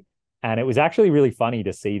say. And it was actually really funny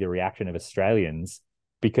to see the reaction of Australians,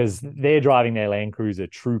 because they're driving their Land Cruiser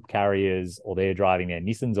troop carriers or they're driving their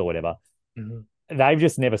Nissans or whatever. Mm-hmm. They've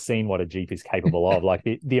just never seen what a Jeep is capable of, like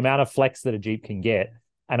the amount of flex that a Jeep can get.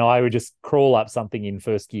 And I would just crawl up something in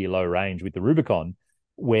first gear low range with the Rubicon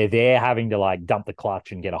where they're having to like dump the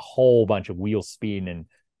clutch and get a whole bunch of wheel spin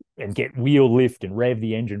and get wheel lift and rev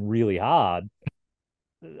the engine really hard.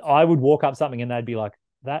 I would walk up something and they'd be like,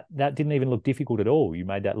 that didn't even look difficult at all. You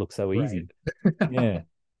made that look so easy. Right. Yeah.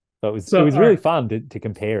 So it was really fun to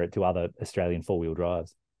compare it to other Australian four-wheel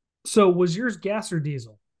drives. So was yours gas or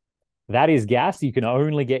diesel? That is gas. You can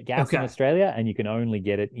only get gas in Australia, and you can only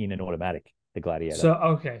get it in an automatic, the Gladiator.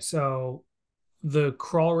 So the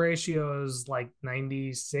crawl ratio is like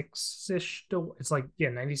 96-ish to, it's like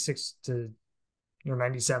 96 to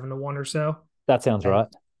 97 to 1 or so. That sounds right.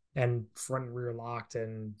 And front and rear locked,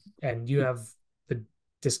 and you have the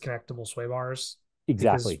disconnectable sway bars.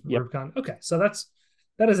 Exactly. Yep. Rubicon. Okay, so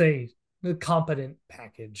that is a competent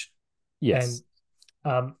package. Yes.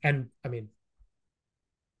 And I mean,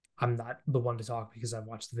 I'm not the one to talk because I've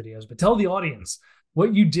watched the videos, but tell the audience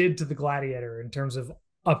what you did to the Gladiator in terms of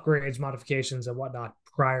upgrades, modifications, and whatnot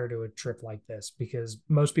prior to a trip like this, because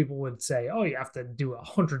most people would say, oh, you have to do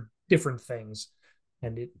 100 different things,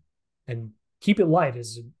 and keep it light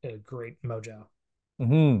is a great mojo.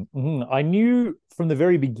 I knew from the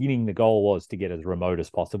very beginning the goal was to get as remote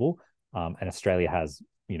as possible, and Australia has,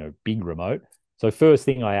 big remote. So first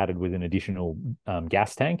thing I added was an additional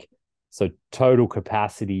gas tank. So total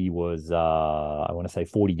capacity was, I want to say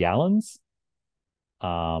 40 gallons.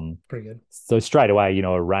 Pretty good. So straight away,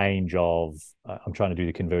 a range of, I'm trying to do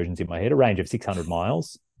the conversions in my head, a range of 600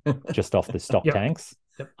 miles just off the stock tanks.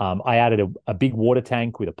 Yep. I added a big water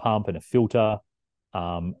tank with a pump and a filter,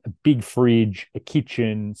 a big fridge, a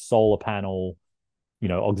kitchen, solar panel,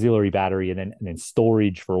 auxiliary battery, and then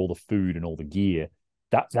storage for all the food and all the gear.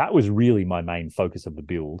 That was really my main focus of the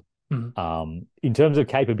build. Mm-hmm. In terms of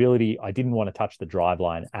capability, I didn't want to touch the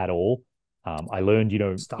driveline at all. I learned,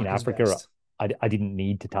 Stock in Africa, I didn't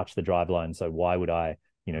need to touch the driveline, so why would I,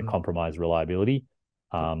 compromise reliability?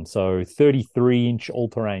 So 33-inch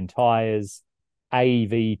all-terrain tires,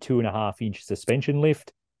 AEV 2.5-inch suspension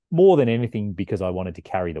lift, more than anything because I wanted to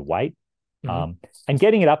carry the weight. And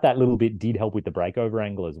getting it up that little bit did help with the breakover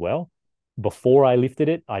angle as well. Before I lifted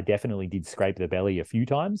it, I definitely did scrape the belly a few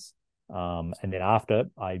times. And then after,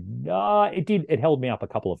 it held me up a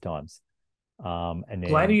couple of times. And then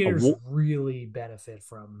Gladiators really benefit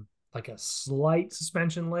from like a slight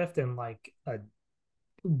suspension lift and like a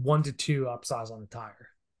 1 to 2 upsize on the tire.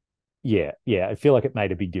 Yeah. I feel like it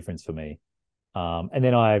made a big difference for me. And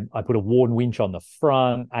then I put a Warden winch on the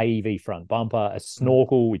front, AEV front bumper, a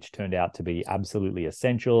snorkel, which turned out to be absolutely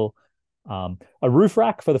essential. A roof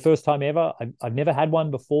rack for the first time ever. I've never had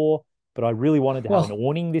one before, but I really wanted to have an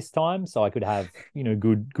awning this time so I could have,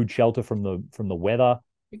 good shelter from the weather.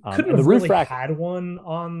 Couldn't have really had one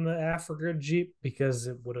on the Africa Jeep because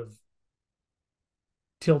it would have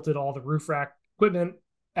tilted all the roof rack equipment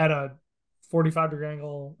at a 45-degree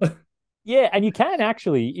angle. Yeah, and you can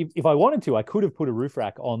actually, if I wanted to, I could have put a roof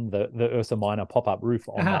rack on the Ursa Minor pop-up roof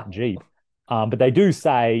on that Jeep. But they do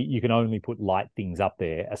say you can only put light things up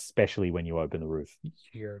there, especially when you open the roof.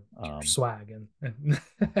 Your swag. And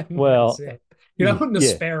well, you're not putting a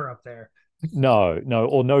spare up there. No,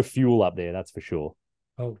 or no fuel up there, that's for sure.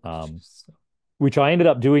 Oh, which I ended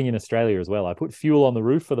up doing in Australia as well. I put fuel on the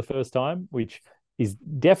roof for the first time, which is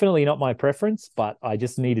definitely not my preference, but I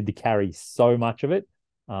just needed to carry so much of it.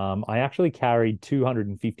 I actually carried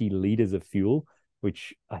 250 liters of fuel,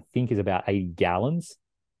 which I think is about 80 gallons.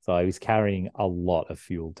 So I was carrying a lot of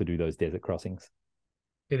fuel to do those desert crossings.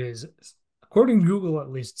 It is, according to Google, at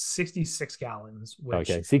least 66 gallons.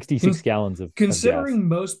 Which 66 gallons of considering of gas.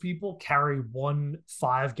 Most people carry 1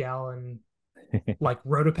 5-gallon like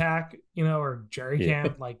Rotopack, or jerry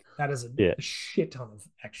can, like that is a shit ton of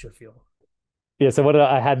extra fuel. Yeah, so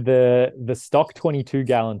I had the stock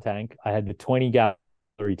 22-gallon tank. I had the 20-gallon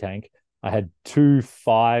tank. I had 2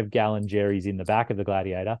 5-gallon jerrys in the back of the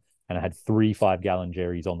Gladiator, and I had 3 5-gallon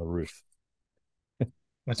jerrys on the roof.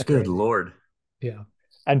 That's good, Lord. Yeah.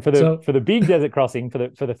 And for the big desert crossing, for the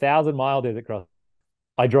 1,000-mile desert crossing,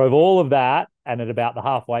 I drove all of that, and at about the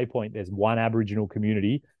halfway point, there's one Aboriginal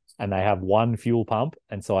community, and they have one fuel pump,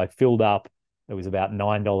 and so I filled up. It was about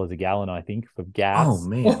 $9 a gallon, I think, for gas. Oh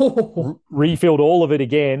man! Refilled all of it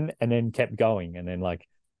again, and then kept going, and then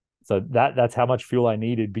so that's how much fuel I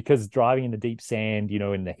needed, because driving in the deep sand,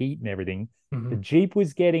 in the heat and everything, the Jeep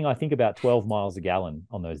was getting, I think, about 12 miles a gallon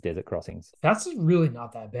on those desert crossings. That's really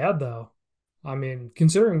not that bad, though. I mean,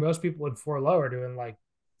 considering most people in 4Low are doing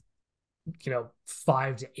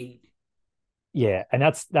 5 to 8. Yeah, and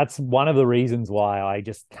that's one of the reasons why I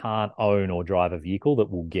just can't own or drive a vehicle that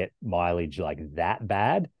will get mileage like that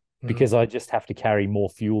bad, because I just have to carry more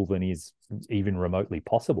fuel than is even remotely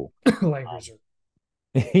possible. Land Cruiser.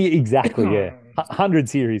 Exactly, yeah. 100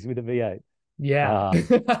 series with a V8. Yeah.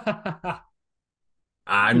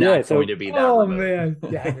 I'm Yeah, not so going to be that Oh remote.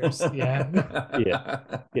 man, daggers. Yeah.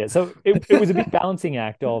 yeah. So it was a big balancing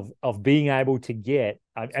act of being able to get.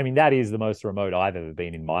 I mean, that is the most remote I've ever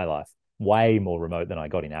been in my life. Way more remote than I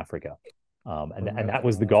got in Africa. And Remote that than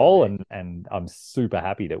was a the lot for goal, me. and I'm super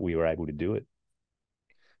happy that we were able to do it.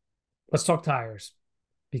 Let's talk tires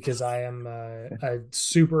because I am a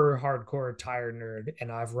super hardcore tire nerd,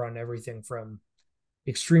 and I've run everything from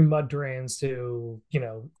extreme mud terrains to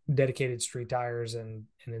dedicated street tires, and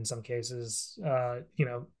in some cases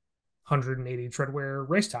 180 treadwear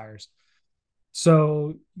race tires.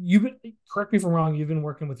 So you've been, correct me if I'm wrong, you've been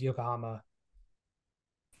working with Yokohama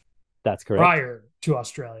That's correct. prior to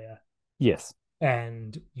Australia, Yes.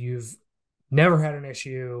 and you've never had an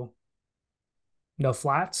issue, no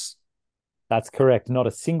flats. That's correct. Not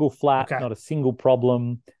a single flat, Okay. not a single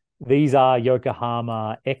problem. These are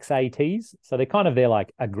Yokohama XATs. So they're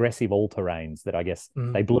like aggressive all-terrains that I guess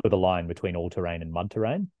they blur the line between all-terrain and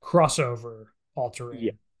mud-terrain. Crossover all Yeah.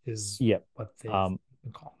 terrain is Yeah. what they've been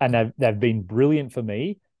called. And they've been brilliant for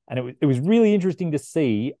me. And it was really interesting to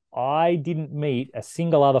see. I didn't meet a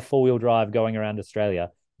single other four-wheel drive going around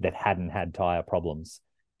Australia that hadn't had tire problems,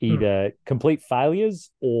 either complete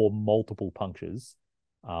failures or multiple punctures.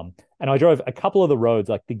 And I drove a couple of the roads,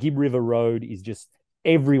 like the Gibb River Road is just,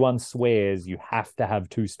 everyone swears you have to have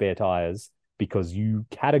two spare tires because you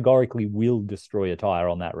categorically will destroy a tire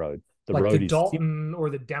on that road. The Like the road is Dalton or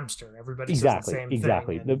the Dempster. Everybody says the same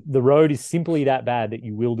exactly. thing. And... The road is simply that bad that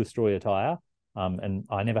you will destroy a tire. And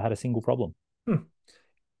I never had a single problem.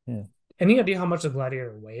 Yeah. Any idea how much the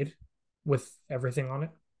Gladiator weighed with everything on it?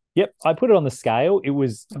 Yep, I put it on the scale. It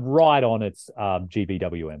was right on its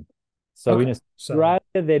GBWM. So in Australia,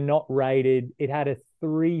 they're not rated. It had a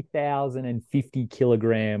 3,050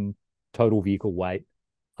 kilogram total vehicle weight.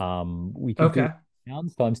 We could do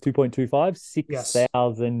pounds times 2.25,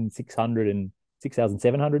 6,600 and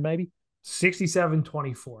 6,700 maybe.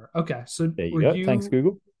 6724. Okay, so there you go. Thanks,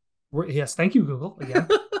 Google. Yes, thank you, Google. Again,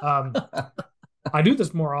 I do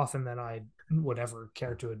this more often than I would ever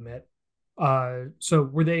care to admit. So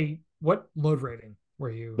what load rating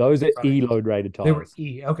were you? Those are E load rated tires. They were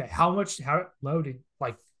E. Okay, how loaded?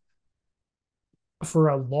 Like for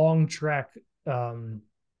a long trek,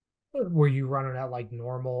 were you running at like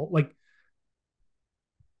normal? Like,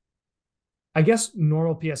 I guess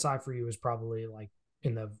normal PSI for you is probably like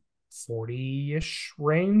in the 40-ish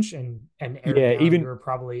range, and even you're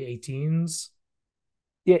probably 18s.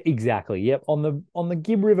 Yeah, exactly. Yep. On the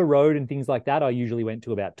Gibb River Road and things like that, I usually went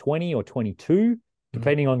to about 20 or 22,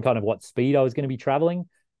 depending on kind of what speed I was going to be traveling.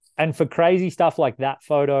 And for crazy stuff like that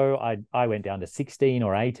photo, I went down to 16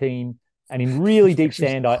 or 18. And in really deep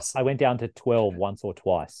sand, awesome. I went down to 12 once or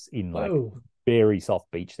twice in like very soft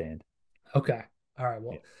beach sand. Okay. All right.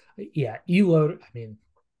 Well, yeah, E load. I mean,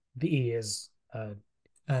 the E is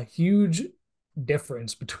a huge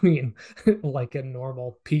difference between like a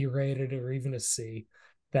normal P rated or even a C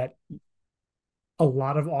that a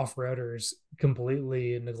lot of off-roaders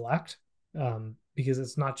completely neglect, because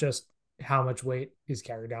it's not just how much weight is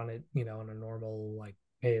carried down it, on a normal like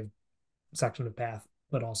paved section of path,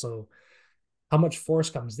 but also how much force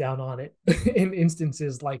comes down on it in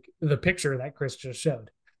instances like the picture that Chris just showed.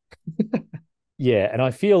 Yeah, and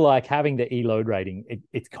I feel like having the E load rating,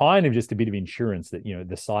 it's kind of just a bit of insurance that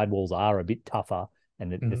the sidewalls are a bit tougher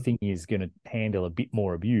and that the thing is going to handle a bit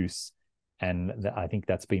more abuse. And I think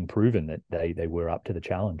that's been proven that they were up to the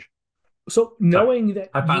challenge. So knowing that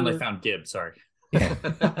I finally found Gibb, sorry.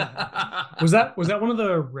 was that one of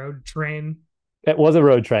the road train? It was a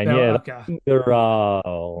road train, yeah. Okay. They're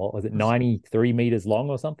what was it, 93 meters long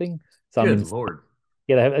or something? So good Lord.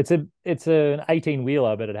 Yeah, it's an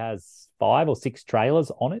 18-wheeler, but it has 5 or 6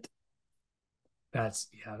 trailers on it.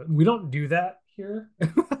 We don't do that here.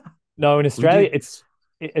 No, in Australia,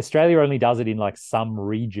 Australia only does it in like some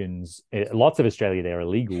regions. Lots of Australia, they're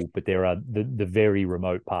illegal, but there are the very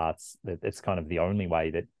remote parts that it's kind of the only way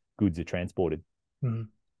that goods are transported. Mm-hmm.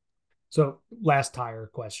 So last tire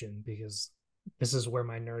question, because this is where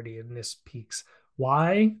my nerdiness peaks.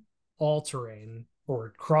 Why all-terrain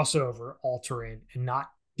or crossover all-terrain and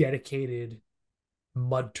not dedicated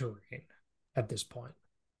mud terrain at this point?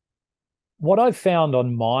 What I've found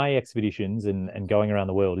on my expeditions and going around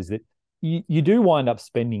the world is that you do wind up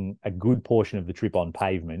spending a good portion of the trip on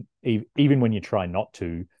pavement, even when you try not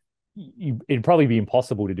to. It'd probably be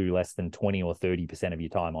impossible to do less than 20 or 30% of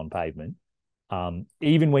your time on pavement.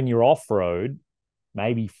 Even when you're off-road,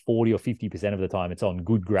 maybe 40 or 50% of the time it's on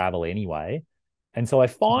good gravel anyway. And so I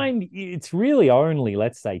find it's really only,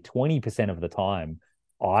 let's say, 20% of the time,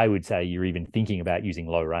 I would say you're even thinking about using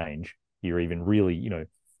low range. You're even really,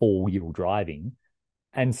 four-wheel driving.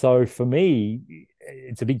 And so for me,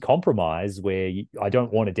 it's a big compromise where I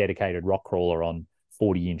don't want a dedicated rock crawler on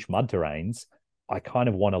 40-inch mud terrains. I kind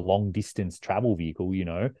of want a long-distance travel vehicle,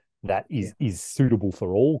 that is suitable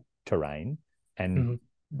for all terrain. And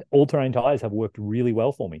all-terrain tires have worked really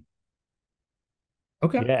well for me.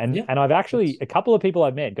 Okay. Yeah, and I've actually, a couple of people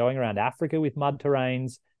I've met going around Africa with mud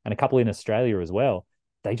terrains and a couple in Australia as well,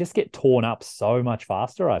 they just get torn up so much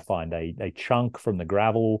faster, I find. They chunk from the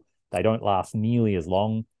gravel. They don't last nearly as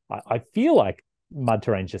long. I feel like mud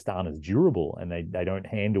terrains just aren't as durable, and they don't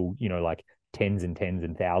handle, like tens and tens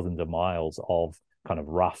and thousands of miles of kind of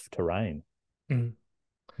rough terrain.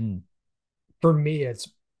 For me, it's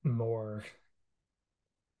more,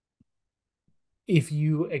 if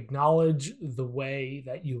you acknowledge the way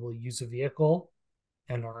that you will use a vehicle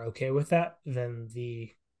and are okay with that, then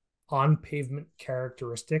the on-pavement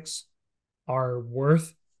characteristics are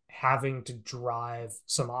worth having to drive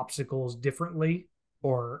some obstacles differently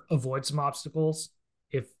or avoid some obstacles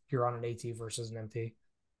if you're on an AT versus an MT.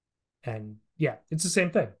 And yeah, it's the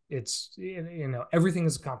same thing. It's, everything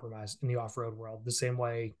is a compromise in the off-road world. The same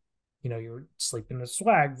way, you're sleeping in a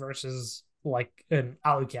swag versus like an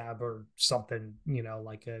Alucab or something,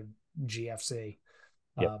 like a GFC.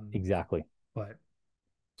 Yeah, exactly. But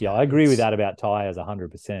yeah, I agree with that about tires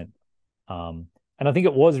 100%. And I think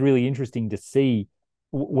it was really interesting to see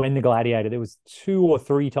when the Gladiator, there was 2 or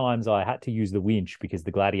 3 times I had to use the winch because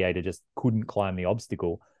the Gladiator just couldn't climb the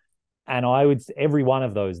obstacle. And every one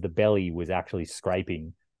of those, the belly was actually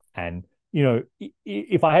scraping. And,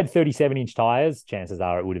 if I had 37-inch tires, chances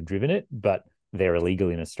are it would have driven it, but they're illegal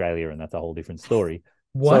in Australia, and that's a whole different story.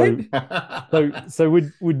 What? So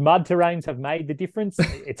would mud terrains have made the difference?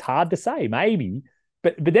 It's hard to say, maybe.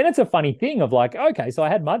 But then it's a funny thing of like, okay, so I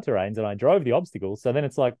had mud terrains and I drove the obstacles. So then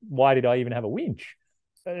it's like, why did I even have a winch?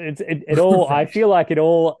 It all, I feel like it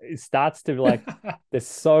all starts to like, there's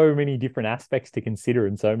so many different aspects to consider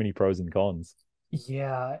and so many pros and cons.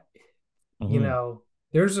 Yeah.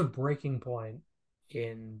 There's a breaking point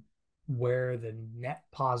in where the net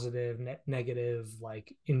positive, net negative,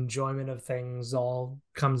 like enjoyment of things all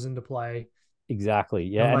comes into play. Exactly.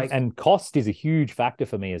 Yeah. And cost is a huge factor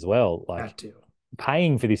for me as well. Like that too.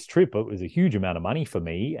 Paying for this trip, it was a huge amount of money for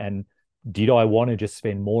me. And did I want to just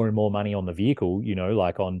spend more and more money on the vehicle?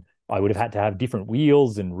 I would have had to have different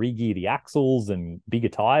wheels and re-gear the axles, and bigger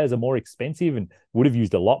tires are more expensive and would have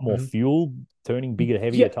used a lot more fuel turning bigger,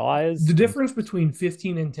 heavier tires. The difference between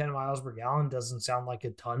 15 and 10 miles per gallon doesn't sound like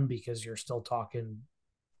a ton because you're still talking,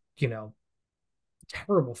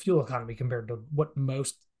 terrible fuel economy compared to what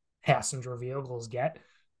most passenger vehicles get.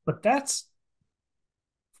 But that's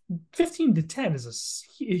 15 to 10 is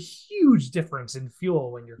a huge difference in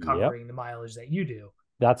fuel when you're covering the mileage that you do.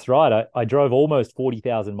 That's right. I drove almost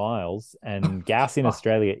 40,000 miles, and gas in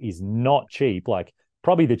Australia is not cheap. Like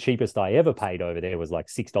probably the cheapest I ever paid over there was like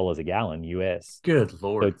 $6 a gallon US. Good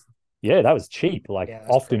Lord. So that was cheap. Like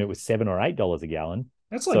often it was $7 or $8 a gallon.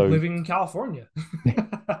 That's like living in California.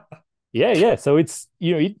 Yeah. So it's,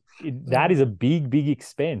 that is a big, big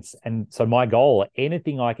expense. And so my goal,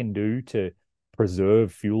 anything I can do to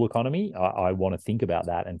preserve fuel economy, I want to think about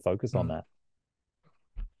that and focus on that.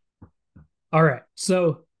 All right.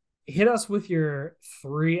 So hit us with your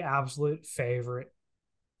 3 absolute favorite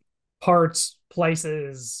parts,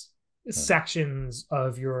 places, sections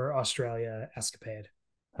of your Australia escapade.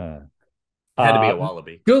 Had to be a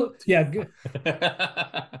wallaby. Good. Yeah. Good.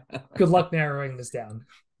 Good luck narrowing this down.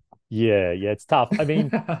 Yeah. It's tough. I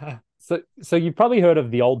mean, so you've probably heard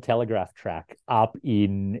of the old Telegraph track up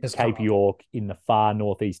in Cape York in the far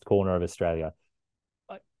northeast corner of Australia.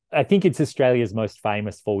 I think it's Australia's most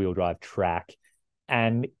famous four-wheel drive track,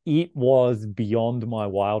 and it was beyond my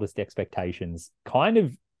wildest expectations, kind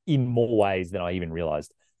of in more ways than I even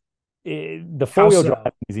realized. The four-wheel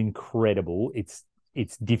drive is incredible. It's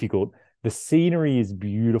difficult. The scenery is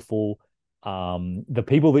beautiful. The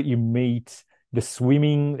people that you meet, the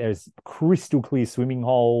swimming, there's crystal clear swimming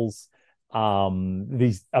holes,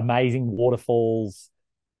 these amazing waterfalls.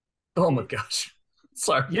 Oh my gosh.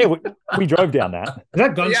 Sorry. Yeah, we drove down that. Is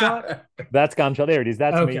that Gunshot? Yeah. That's Gunshot. There it is.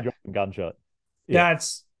 That's me driving Gunshot. Yeah.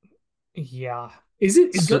 Is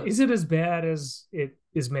it as bad as it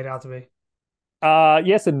is made out to be?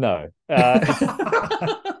 Yes and no.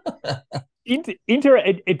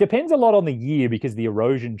 It depends a lot on the year because the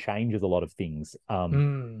erosion changes a lot of things.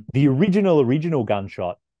 The original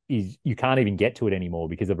Gunshot is you can't even get to it anymore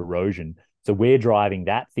because of erosion. So we're driving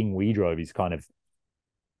that thing we drove is kind of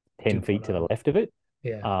 10 feet to the left of it.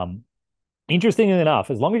 Yeah. Interestingly enough,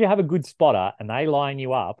 as long as you have a good spotter and they line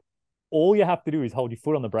you up, all you have to do is hold your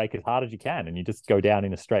foot on the brake as hard as you can and you just go down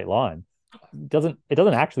in a straight line. doesn't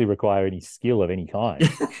actually require any skill of any kind.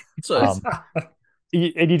 So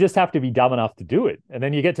And you just have to be dumb enough to do it. And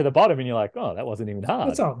then you get to the bottom and you're like, oh, that wasn't even hard.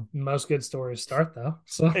 That's how most good stories start, though.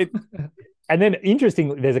 So and then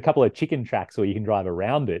interestingly, there's a couple of chicken tracks where you can drive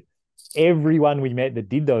around it. Everyone we met that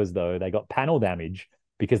did those, though, they got panel damage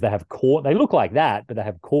because they have they look like that, but they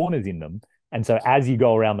have corners in them. And so as you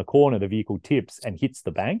go around the corner, the vehicle tips and hits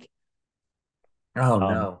the bank.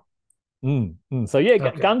 Oh, no. So yeah,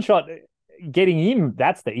 gunshot, getting in,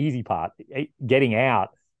 that's the easy part. Getting out,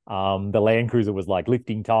 the Land Cruiser was like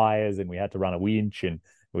lifting tires and we had to run a winch, and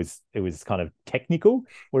it was kind of technical.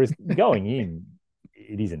 Whereas going in,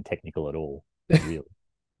 it isn't technical at all, really.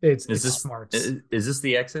 It's smart. Is this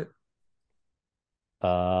the exit?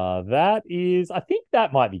 That is, I think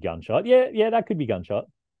that might be gunshot. Yeah, that could be gunshot.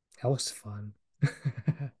 That looks fun.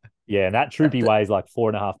 Yeah, and that troopy weighs like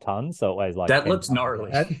 4.5 tons, so it weighs like that looks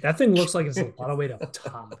gnarly. That thing looks like it's a lot of weight up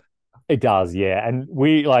top. It does, yeah. And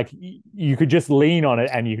we you could just lean on it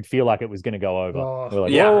and you could feel like it was going to go over. Oh,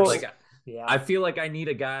 yeah, I feel like I need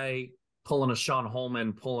a guy pulling a Sean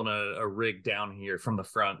Holman, pulling a rig down here from the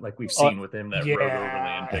front, like we've seen with him that Road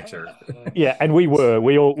Overland picture. Yeah, and we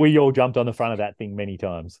all jumped on the front of that thing many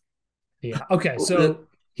times. Yeah. Okay, so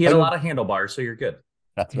he had a lot of handlebars, so you're good.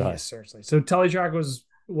 That's right. Yes, seriously. So Teletrack was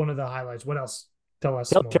one of the highlights. What else? Tell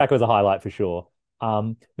us. Teletrack was a highlight for sure.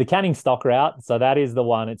 The Canning stock route, so that is the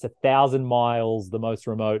one. It's 1,000 miles, the most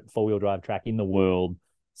remote 4-wheel drive track in the world.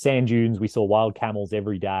 Sand dunes. We saw wild camels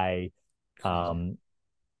every day. Camels.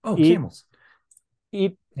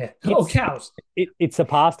 Cows. It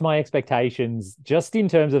surpassed my expectations just in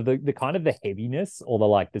terms of the kind of the heaviness or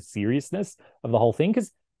the seriousness of the whole thing.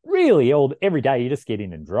 Because really, every day you just get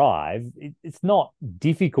in and drive. It's not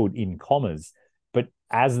difficult in commas, but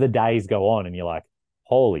as the days go on and you're like,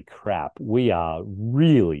 holy crap, we are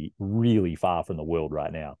really, really far from the world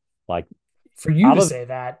right now. Like, for you to say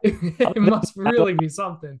that, it must really be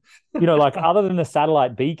something. Other than the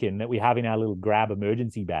satellite beacon that we have in our little grab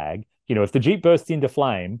emergency bag, if the Jeep bursts into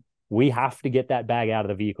flame, we have to get that bag out of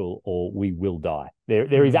the vehicle or we will die.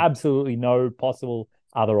 There is absolutely no possible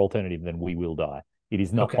other alternative than we will die. It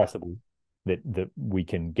is not possible that we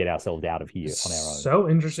can get ourselves out of here on our own. So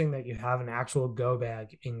interesting that you have an actual go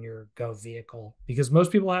bag in your go vehicle, because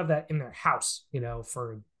most people have that in their house,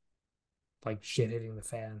 for like shit hitting the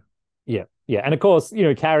fan. Yeah. Yeah. And of course,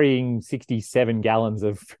 carrying 67 gallons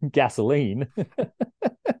of gasoline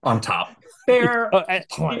on top. Fair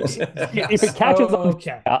point. If it catches on.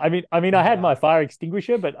 I mean, I had my fire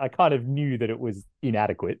extinguisher, but I kind of knew that it was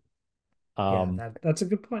inadequate. That's a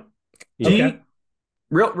good point. Okay.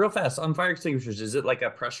 Real fast on fire extinguishers, is it like a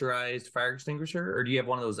pressurized fire extinguisher, or do you have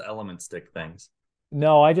one of those element stick things?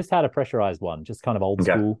 No, I just had a pressurized one, just kind of old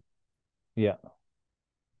school. Yeah.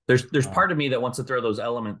 There's part of me that wants to throw those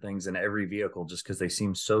element things in every vehicle just because they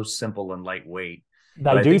seem so simple and lightweight.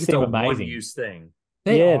 They do seem amazing. One-use thing.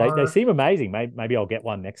 They seem amazing. Maybe I'll get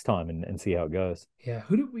one next time and see how it goes. Yeah.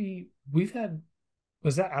 Who did we've had,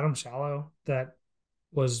 was that Adam Shallow that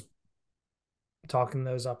was talking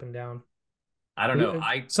those up and down? I don't know.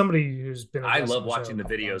 Somebody who's been. I love watching the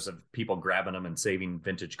videos of people grabbing them and saving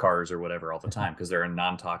vintage cars or whatever all the time because they're a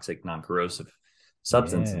non-toxic, non-corrosive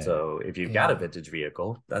substance. Yeah. And so if you've got a vintage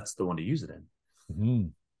vehicle, that's the one to use it in. Mm-hmm.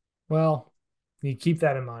 Well, you keep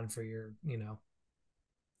that in mind for your,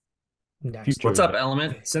 next. What's up,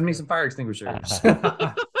 Element? Send me some fire extinguishers.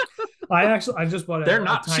 I just bought. They're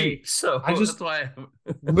not cheap, so that's why.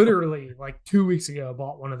 Literally, like 2 weeks ago,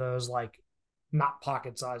 bought one of those not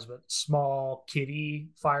pocket size, but small kitty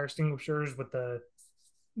fire extinguishers with the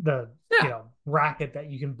racket that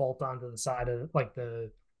you can bolt onto the side of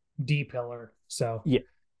the D pillar. So yeah,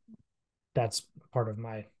 that's part of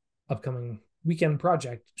my upcoming weekend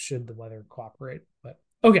project should the weather cooperate. But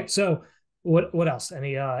okay, so what else?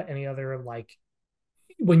 Any other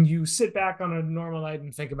when you sit back on a normal night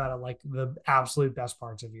and think about it, the absolute best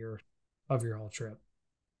parts of your whole trip?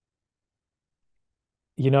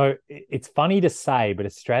 It's funny to say, but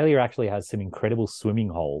Australia actually has some incredible swimming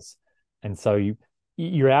holes. And so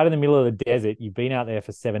you're out in the middle of the desert, you've been out there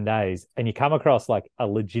for 7 days, and you come across a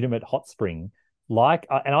legitimate hot spring.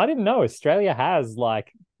 And I didn't know Australia has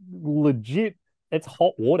legit, it's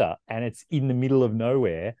hot water and it's in the middle of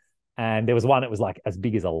nowhere. And there was one that was as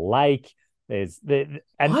big as a lake. And they're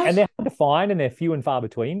hard to find and they're few and far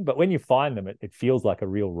between. But when you find them, it feels like a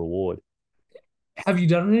real reward. Have you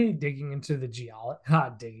done any digging into the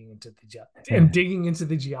digging into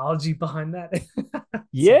the geology behind that?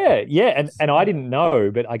 Yeah. And I didn't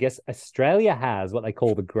know, but I guess Australia has what they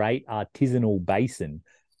call the Great Artisanal Basin.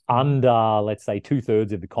 Under, let's say,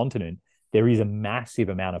 2/3 of the continent, there is a massive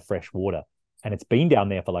amount of fresh water. and it's been down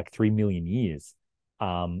there for like 3 million years.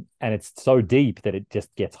 And it's so deep that it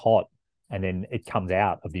just gets hot, and then it comes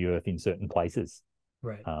out of the earth in certain places.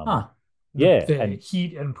 Right. Yeah. The and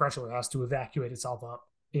heat and pressure has to evacuate itself up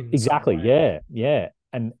in exactly. some way. Yeah.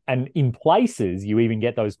 And in places you even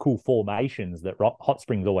get those cool formations that hot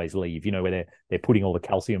springs always leave, where they're putting all the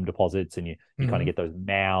calcium deposits, and you kind of get those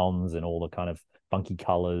mounds and all the kind of funky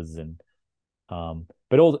colors. And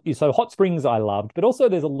but also, so hot springs I loved, but also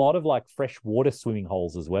there's a lot of like fresh water swimming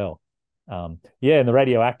holes as well. And the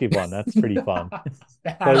radioactive one, that's pretty fun.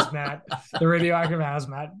 The hazmat, the radioactive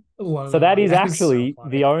hazmat logo. So that is That's actually so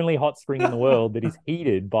funny. the only hot spring in the world that is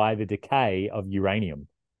heated by the decay of uranium.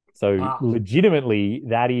 So legitimately,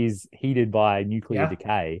 that is heated by nuclear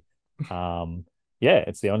decay.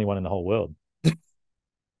 It's the only one in the whole world.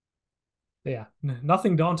 Yeah,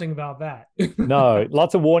 nothing daunting about that. No,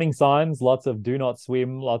 lots of warning signs, lots of do not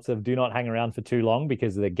swim, lots of do not hang around for too long,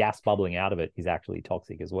 because the gas bubbling out of it is actually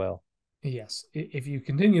toxic as well. Yes, if you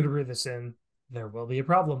continue to breathe this in, there will be a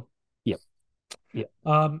problem. Yep.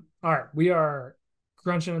 All right, we are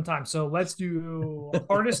crunching on time, so let's do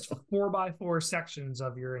hardest 4x4 sections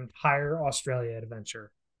of your entire Australia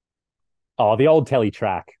adventure. Oh, the old Telly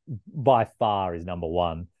track by far is number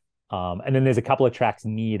one. And then there's a couple of tracks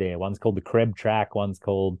near there. One's called the Krebs track. One's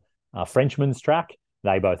called Frenchman's track.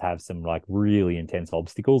 They both have some like really intense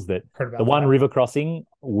obstacles. The one river crossing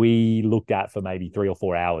we looked at for maybe 3 or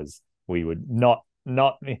 4 hours. We would not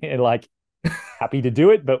like happy to do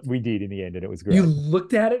it, but we did in the end, and it was great. You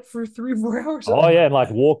looked at it for 3 or 4 hours? Oh yeah, and like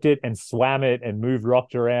walked it and swam it and moved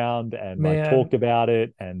rocked around and like talked about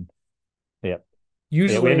it, and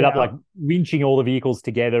usually we ended up like winching all the vehicles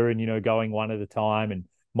together and going one at a time and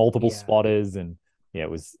multiple spotters, and it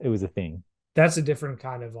was a thing. That's a different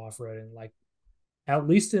kind of off-roading, like at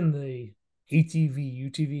least in the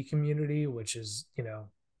ATV UTV community, which is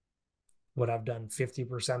what I've done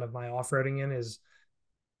 50% of my off-roading in, is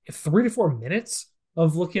 3 to 4 minutes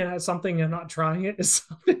of looking at something and not trying it is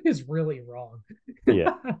something is really wrong.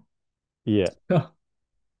 Yeah.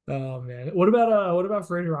 Oh man, what about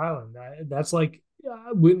Fraser Island? That's like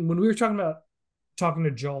when we were talking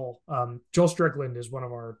to Joel. Joel Strickland is one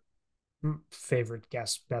of our favorite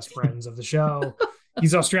guests, best friends of the show.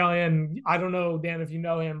 He's Australian. I don't know, Dan, if you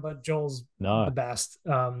know him, but Joel's the best.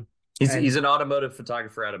 He's an automotive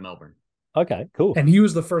photographer out of Melbourne. Okay, cool. And he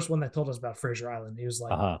was the first one that told us about Fraser Island. He was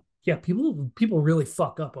like, yeah, people really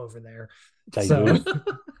fuck up over there.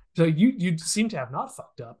 So you seem to have not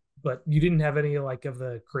fucked up, but you didn't have any like of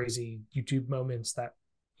the crazy YouTube moments that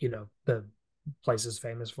the place is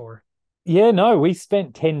famous for. Yeah, no, we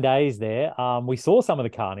spent 10 days there. We saw some of the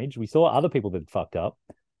carnage. We saw other people that fucked up.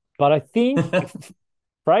 But I think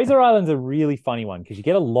Fraser Island's a really funny one, because you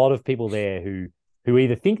get a lot of people there who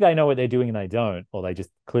either think they know what they're doing and they don't, or they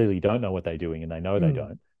just clearly don't know what they're doing and they know they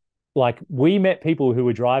don't. Like, we met people who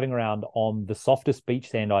were driving around on the softest beach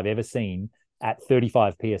sand I've ever seen at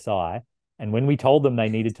 35 PSI. And when we told them they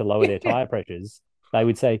needed to lower their tire pressures, they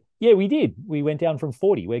would say, yeah, we did. We went down from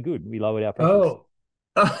 40. We're good. We lowered our pressures.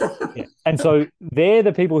 And so they're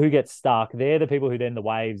the people who get stuck. They're the people who then the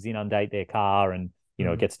waves inundate their car and,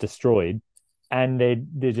 it gets destroyed. And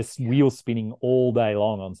they're just wheel spinning all day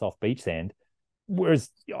long on soft beach sand. Whereas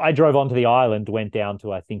I drove onto the island, went down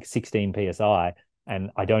to, I think, 16 PSI, and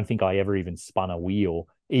I don't think I ever even spun a wheel,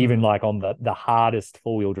 even like on the hardest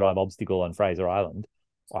four-wheel drive obstacle on Fraser Island.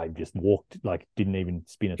 I just walked, like, didn't even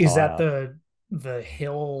spin a tire. Is that the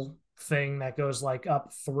hill thing that goes like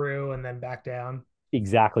up through and then back down?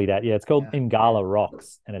 Exactly that. Yeah, it's called Ngala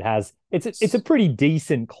Rocks, and it's a pretty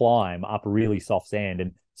decent climb up really soft sand,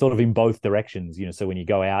 and sort of in both directions. So when you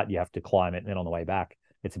go out, you have to climb it, and then on the way back,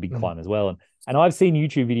 it's a big climb as well. And I've seen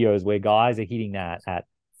YouTube videos where guys are hitting that at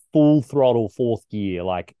full throttle, fourth gear,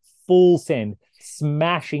 like full send,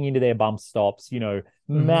 smashing into their bump stops.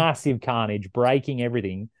 Massive carnage, breaking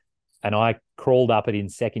everything. And I crawled up it in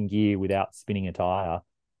second gear without spinning a tire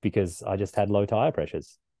because I just had low tire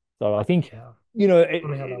pressures. So I think, funny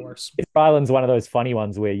how that works. Island's one of those funny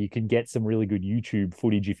ones where you can get some really good YouTube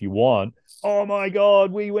footage if you want. Oh my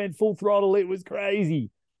God, we went full throttle. It was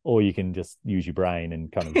crazy. Or you can just use your brain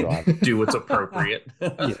and kind of drive. Do what's appropriate.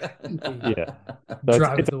 Yeah. So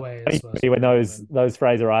drive the way. When those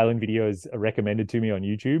Fraser Island videos are recommended to me on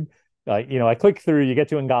YouTube, I click through, you get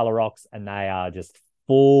to Ngala Rocks, and they are just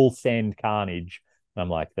full send carnage. And I'm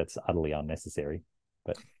like, that's utterly unnecessary.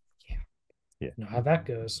 But yeah, know how that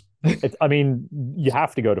goes. You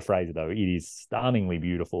have to go to Fraser though. It is stunningly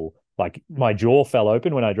beautiful. Like, my jaw fell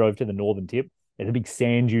open when I drove to the northern tip. There's a big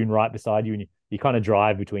sand dune right beside you, and you kind of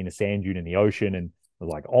drive between the sand dune and the ocean, and I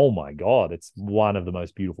was like, oh my God, it's one of the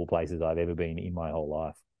most beautiful places I've ever been in my whole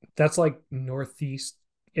life. That's like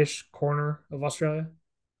northeast-ish corner of Australia.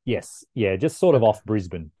 Yes, yeah, just sort of Okay. off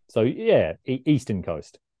Brisbane. So yeah, eastern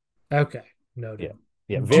coast. Okay. Yeah, Noted.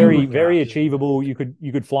 yeah, Do very not very visit that. achievable. You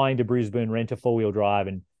could fly into Brisbane, rent a 4-wheel drive,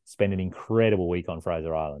 and spend an incredible week on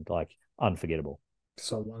Fraser Island. Like unforgettable.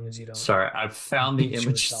 So long as you don't Sorry, I've found the beat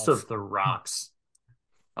images yourself. of the rocks.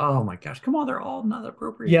 Oh my gosh, come on, they're all not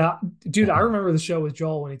appropriate. Yeah, dude, I remember the show with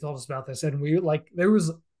Joel when he told us about this, and we like there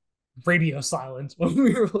was radio silence when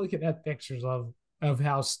we were looking at pictures of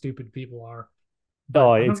how stupid people are.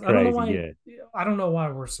 Oh, But it's I don't know crazy. why Yeah, I don't know why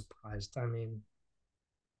we're surprised. I mean,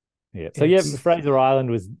 yeah. So yeah, it's Fraser Island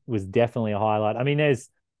was definitely a highlight. I mean,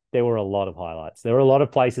 there were a lot of highlights. There were a lot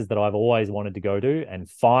of places that I've always wanted to go to, and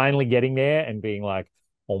finally getting there and being like,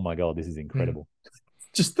 oh my god, this is mm, incredible.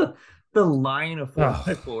 Just the line of four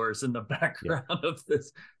by oh. fours in the Yeah, background of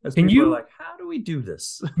this as Can people are you like, how do we do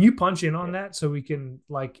this? punch in on that so we can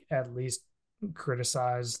like at least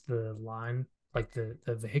criticize the line, like the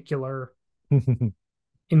vehicular yeah.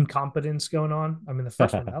 incompetence going on? I mean, the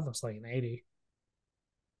first one that looks like an 80.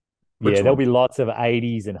 Which Yeah, there'll one? be lots of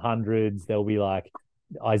 80s and 100s. There'll be like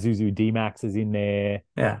Isuzu D-Maxes in there.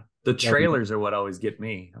 Yeah. The There'll be trailers are what always get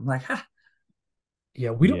me. I'm like, ha.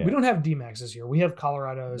 Yeah, yeah, we don't have D Maxes here. We have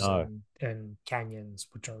Colorados no. and Canyons,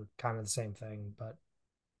 which are kind of the same thing, but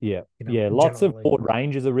Yeah. you know, Yeah, lots of generally Ford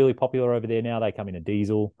Rangers are really popular over there now. They come in a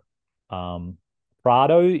diesel. Um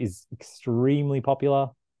Prado is extremely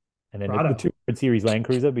popular. And then the Prado. 200 series Land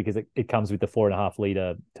Cruiser because it comes with the 4.5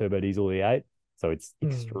 liter turbo diesel V8. So it's Hmm,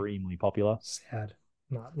 extremely popular. sad.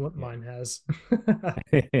 Not what Yeah. mine has.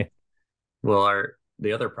 Well,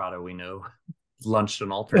 the other Prado we know lunched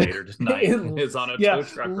an alternator tonight and is on a tow Yeah,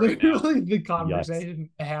 truck right now. literally the Yikes. conversation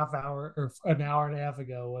a half hour or an hour and a half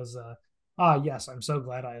ago was yes, I'm so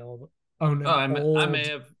glad own Oh, an I old may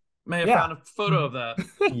have yeah. found a photo of that.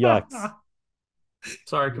 Yikes.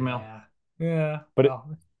 Sorry, Camille. Yeah. Yeah. But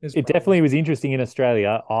Well, his it problem. definitely was interesting in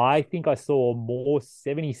Australia. I think I saw more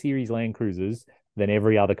 70 series Land Cruisers than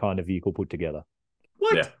every other kind of vehicle put together.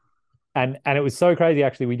 Yeah. What? And it was so crazy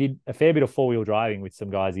actually. We did a fair bit of 4-wheel driving with some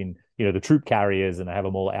guys in, the troop carriers, and they have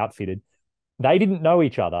them all outfitted. They didn't know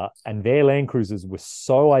each other, and their Land Cruisers were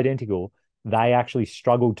so identical, they actually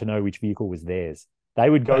struggled to know which vehicle was theirs. They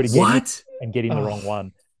would go to That's get in What? and get in the wrong oh,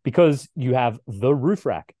 one because you have the roof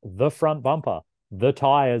rack, the front bumper, the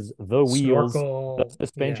tires, the wheels, the snorkel.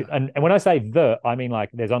 suspension. Yeah. And when I say I mean like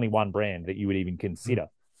there's only one brand that you would even Mm. consider.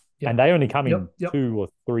 And Yep. they only come in Yep. Yep. 2 or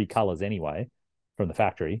 3 colors anyway from the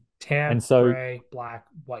factory. Tan, And so gray, black,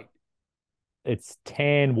 white. it's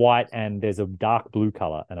tan, white, and there's a dark blue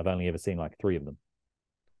color. And I've only ever seen like 3 of them.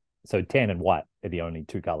 So tan and white are the only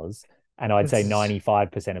 2 colors. And I'd This say is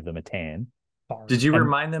 95% of them are tan. Did hard. you And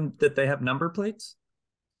remind them that they have number plates?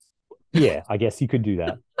 yeah, I guess you could do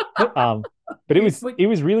that. But But wait, it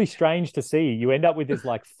was really strange to see. You end up with this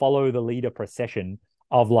like follow the leader procession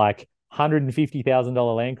of like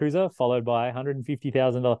 $150,000 Land Cruiser followed by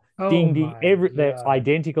 $150,000 oh ding ding. my They're God.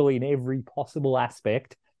 identical in every possible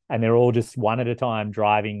aspect, and they're all just one at a time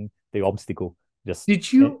driving the obstacle. Just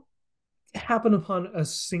Did you happen upon a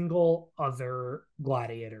single other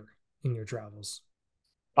gladiator in your travels?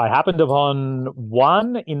 I happened upon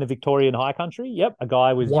one in the Victorian High Country. Yep, a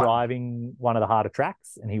guy was One. driving one of the harder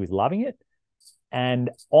tracks, and he was loving it. And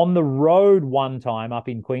on the road one time up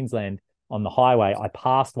in Queensland on the highway, I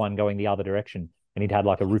passed one going the other direction, and he'd had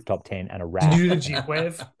like a rooftop tent and a Did rack. you do the Jeep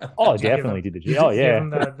wave? Oh, Did you give definitely him did the G. did Oh, you give yeah. him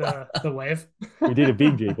the wave? We did a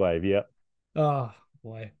big Jeep wave. Yeah. Oh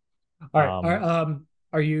boy. All right. All right. Um,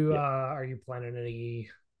 yeah. Are you planning any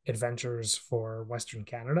adventures for Western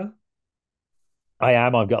Canada? I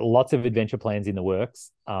am. I've got lots of adventure plans in the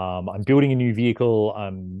works. I'm building a new vehicle.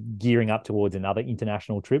 I'm gearing up towards another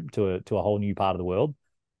international trip to a whole new part of the world.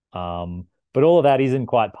 But all of that isn't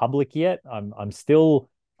quite public yet. I'm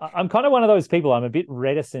kind of one of those people. I'm a bit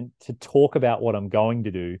reticent to talk about what I'm going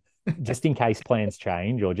to do, just in case plans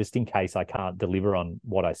change or just in case I can't deliver on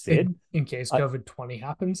what I said. In case I, COVID-20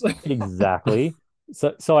 happens. exactly.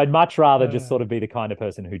 So I'd much rather just Uh, sort of be the kind of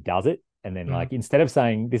person who does it. And then mm. like instead of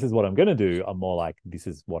saying this is what I'm gonna do, I'm more like this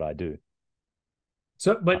is what I do.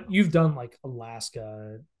 So, Uh, but you've done like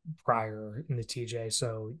Alaska prior in the TJ,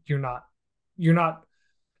 so you're not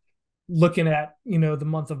looking at the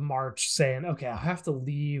month of March saying, okay, I have to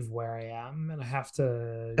leave where I am and I have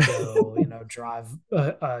to go drive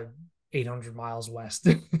 800 miles west.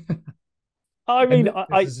 I And mean,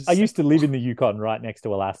 this is I just used to live in the Yukon right next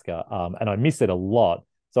to Alaska, and I miss it a lot.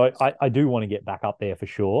 So I do want to get back up there for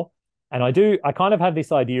sure. And I kind of have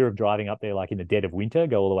this idea of driving up there like in the dead of winter,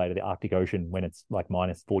 go all the way to the Arctic Ocean when it's like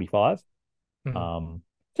minus 45. Mhm.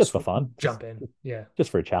 Just Just for fun, jump in. Yeah. just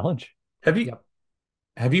for a challenge. Have you Yep.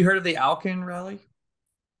 Have you heard of the Alcan Rally?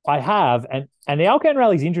 I have, and the Alcan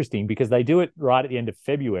Rally is interesting because they do it right at the end of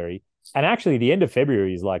February. And actually, the end of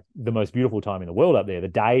February is like the most beautiful time in the world up there. The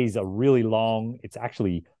days are really long. It's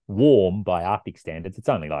actually warm by Arctic standards. It's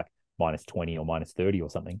only like -20 or -30 or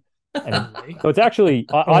something. And so it's actually,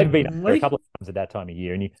 I've been up there a couple of times at that time of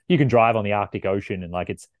year, and you can drive on the Arctic Ocean, and like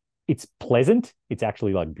it's pleasant. It's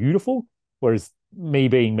actually like beautiful. Whereas me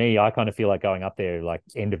being me, I kind of feel like going up there like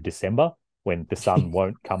end of December when the sun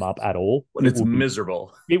won't come up at all. When it's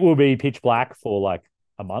miserable. It will be pitch black for like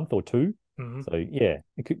a month or two. Mm-hmm. So yeah,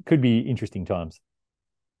 it could be interesting times.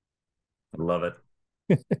 I love it.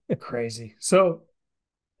 Crazy. So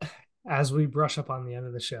as we brush up on the end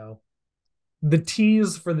of the show, the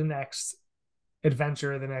tease for the next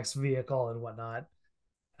adventure, the next vehicle and whatnot,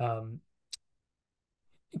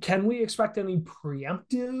 can we expect any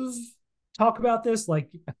preemptive talk about this? Like,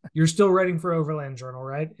 you're still writing for Overland Journal,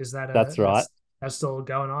 right? Is that That's right? That's still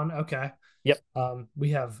going on? Okay. Yep.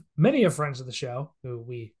 We have many of friends of the show who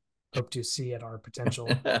we hope to see at our potential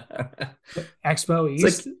Expo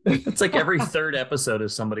East. It's like every third episode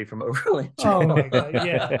is somebody from Overland Journal. Oh my god,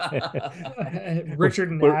 yeah. Richard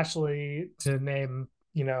and Ashley, to name,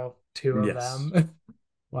 two of them.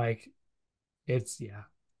 Like, it's Yeah,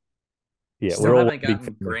 still haven't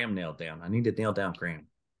gotten Graham nailed down. I need to nail down Graham.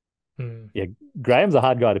 Yeah, Graham's a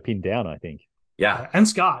hard guy to pin down, I think. Yeah. And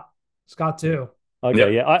Scott too.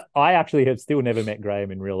 Okay, yeah. I actually have still never met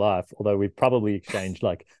Graham in real life, although we've probably exchanged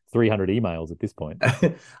like 300 emails at this point.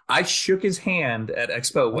 I shook his hand at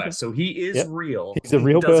Expo West, so he is real. He's a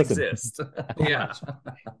real person. Exist. Yeah.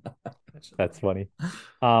 That's funny.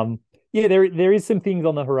 Yeah, there is some things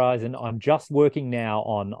on the horizon. I'm just working now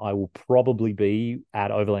on, I will probably be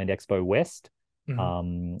at Overland Expo West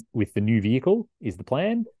with the new vehicle is the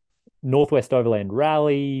plan. Northwest Overland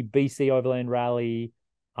Rally, BC Overland Rally,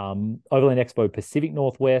 Overland Expo Pacific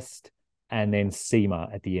Northwest, and then SEMA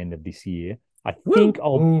at the end of this year. I think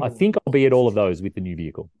I'll be at all of those with the new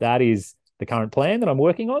vehicle. That is the current plan that I'm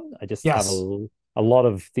working on. I just have a lot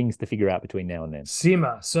of things to figure out between now and then.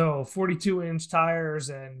 SEMA, so 42-inch tires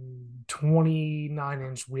and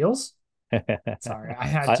 29-inch wheels. Sorry,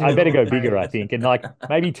 I better go bigger, I think, and like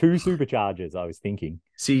maybe 2 superchargers. I was thinking.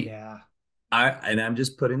 See, I'm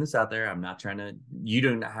just putting this out there. I'm not trying to. You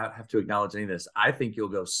don't have to acknowledge any of this. I think you'll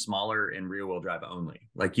go smaller and rear-wheel drive only.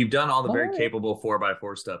 Like, you've done all the very capable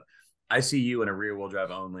 4x4 stuff. I see you in a rear-wheel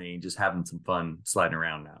drive only, just having some fun sliding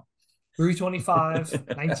around now.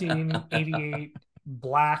 325, 1988,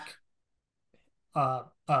 black,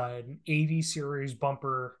 an 80 series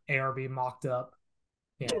bumper, ARB mocked up.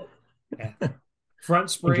 Yeah.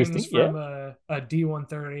 Front springs from a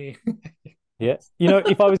D130. Yeah.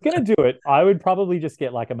 If I was going to do it, I would probably just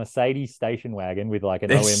get like a Mercedes station wagon with like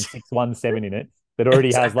an OM 617 in it that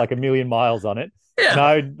already has like 1 million miles on it.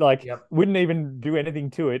 Yeah. No, wouldn't even do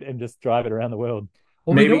anything to it and just drive it around the world.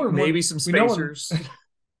 Well, maybe some spacers.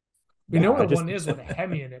 We know where one is with a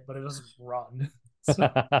Hemi in it, but it doesn't run.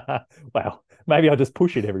 So. Well, maybe I'll just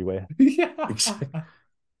push it everywhere. Yeah.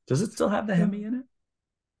 Does it still have the Hemi in it?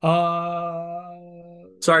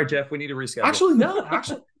 Sorry, Jeff, we need to reschedule. Actually, no.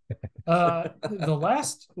 The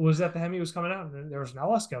last was that the Hemi was coming out and there was an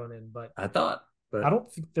LS going in, but I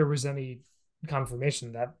don't think there was any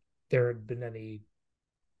confirmation that there had been any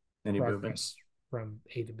progress from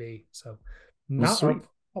A to B. So not a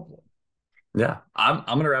problem. Yeah, I'm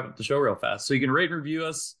going to wrap up the show real fast. So you can rate and review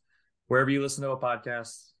us wherever you listen to a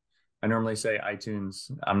podcast. I normally say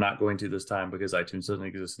iTunes. I'm not going to this time because iTunes doesn't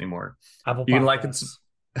exist anymore. Apple you can like and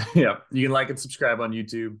you can like and subscribe on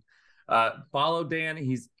YouTube. Follow Dan.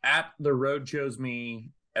 He's at The Road Chose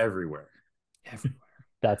Me everywhere.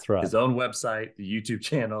 That's right. His own website, the YouTube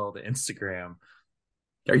channel, the Instagram.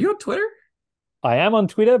 Are you on Twitter? I am on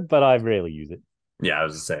Twitter, but I rarely use it. Yeah, I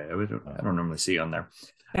was going to say, I don't normally see you on there.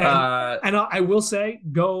 And I will say,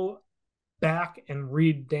 go back and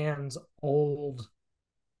read Dan's old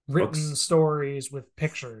written stories with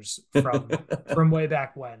pictures from way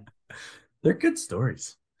back when. They're good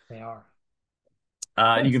stories. They are.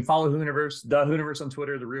 You can follow Hooniverse, the Hooniverse on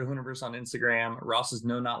Twitter, the Real Hooniverse on Instagram. Ross is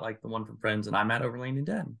not like the one from Friends, and I'm at Overland and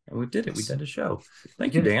Dan. And we did it. We did a show.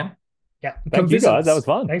 Thank you, Dan. Yeah. Thank you, guys. That was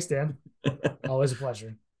fun. Thanks, Dan. Always a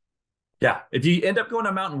pleasure. Yeah. If you end up going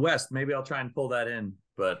to Mountain West, maybe I'll try and pull that in.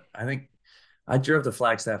 But I think I drove to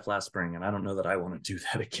Flagstaff last spring, and I don't know that I want to do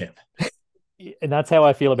that again. And that's how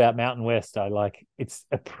I feel about Mountain West. It's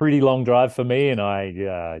a pretty long drive for me, and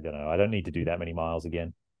I don't know. I don't need to do that many miles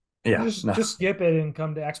again. Yeah, just skip it and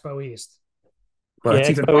come to Expo East. Well,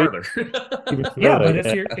 it's even farther. Yeah, but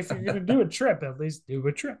if you're gonna do a trip, at least do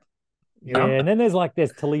a trip. You know? Yeah, and then there's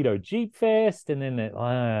Toledo Jeep Fest, and then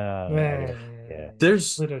Yeah.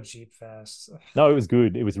 There's Toledo Jeep Fest. No, it was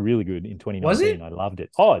good. It was really good in 2019. Was it? I loved it.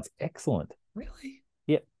 Oh, it's excellent. Really?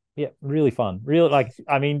 Yeah, really fun. Really, like,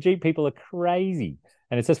 I mean, Jeep people are crazy,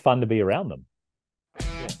 and it's just fun to be around them.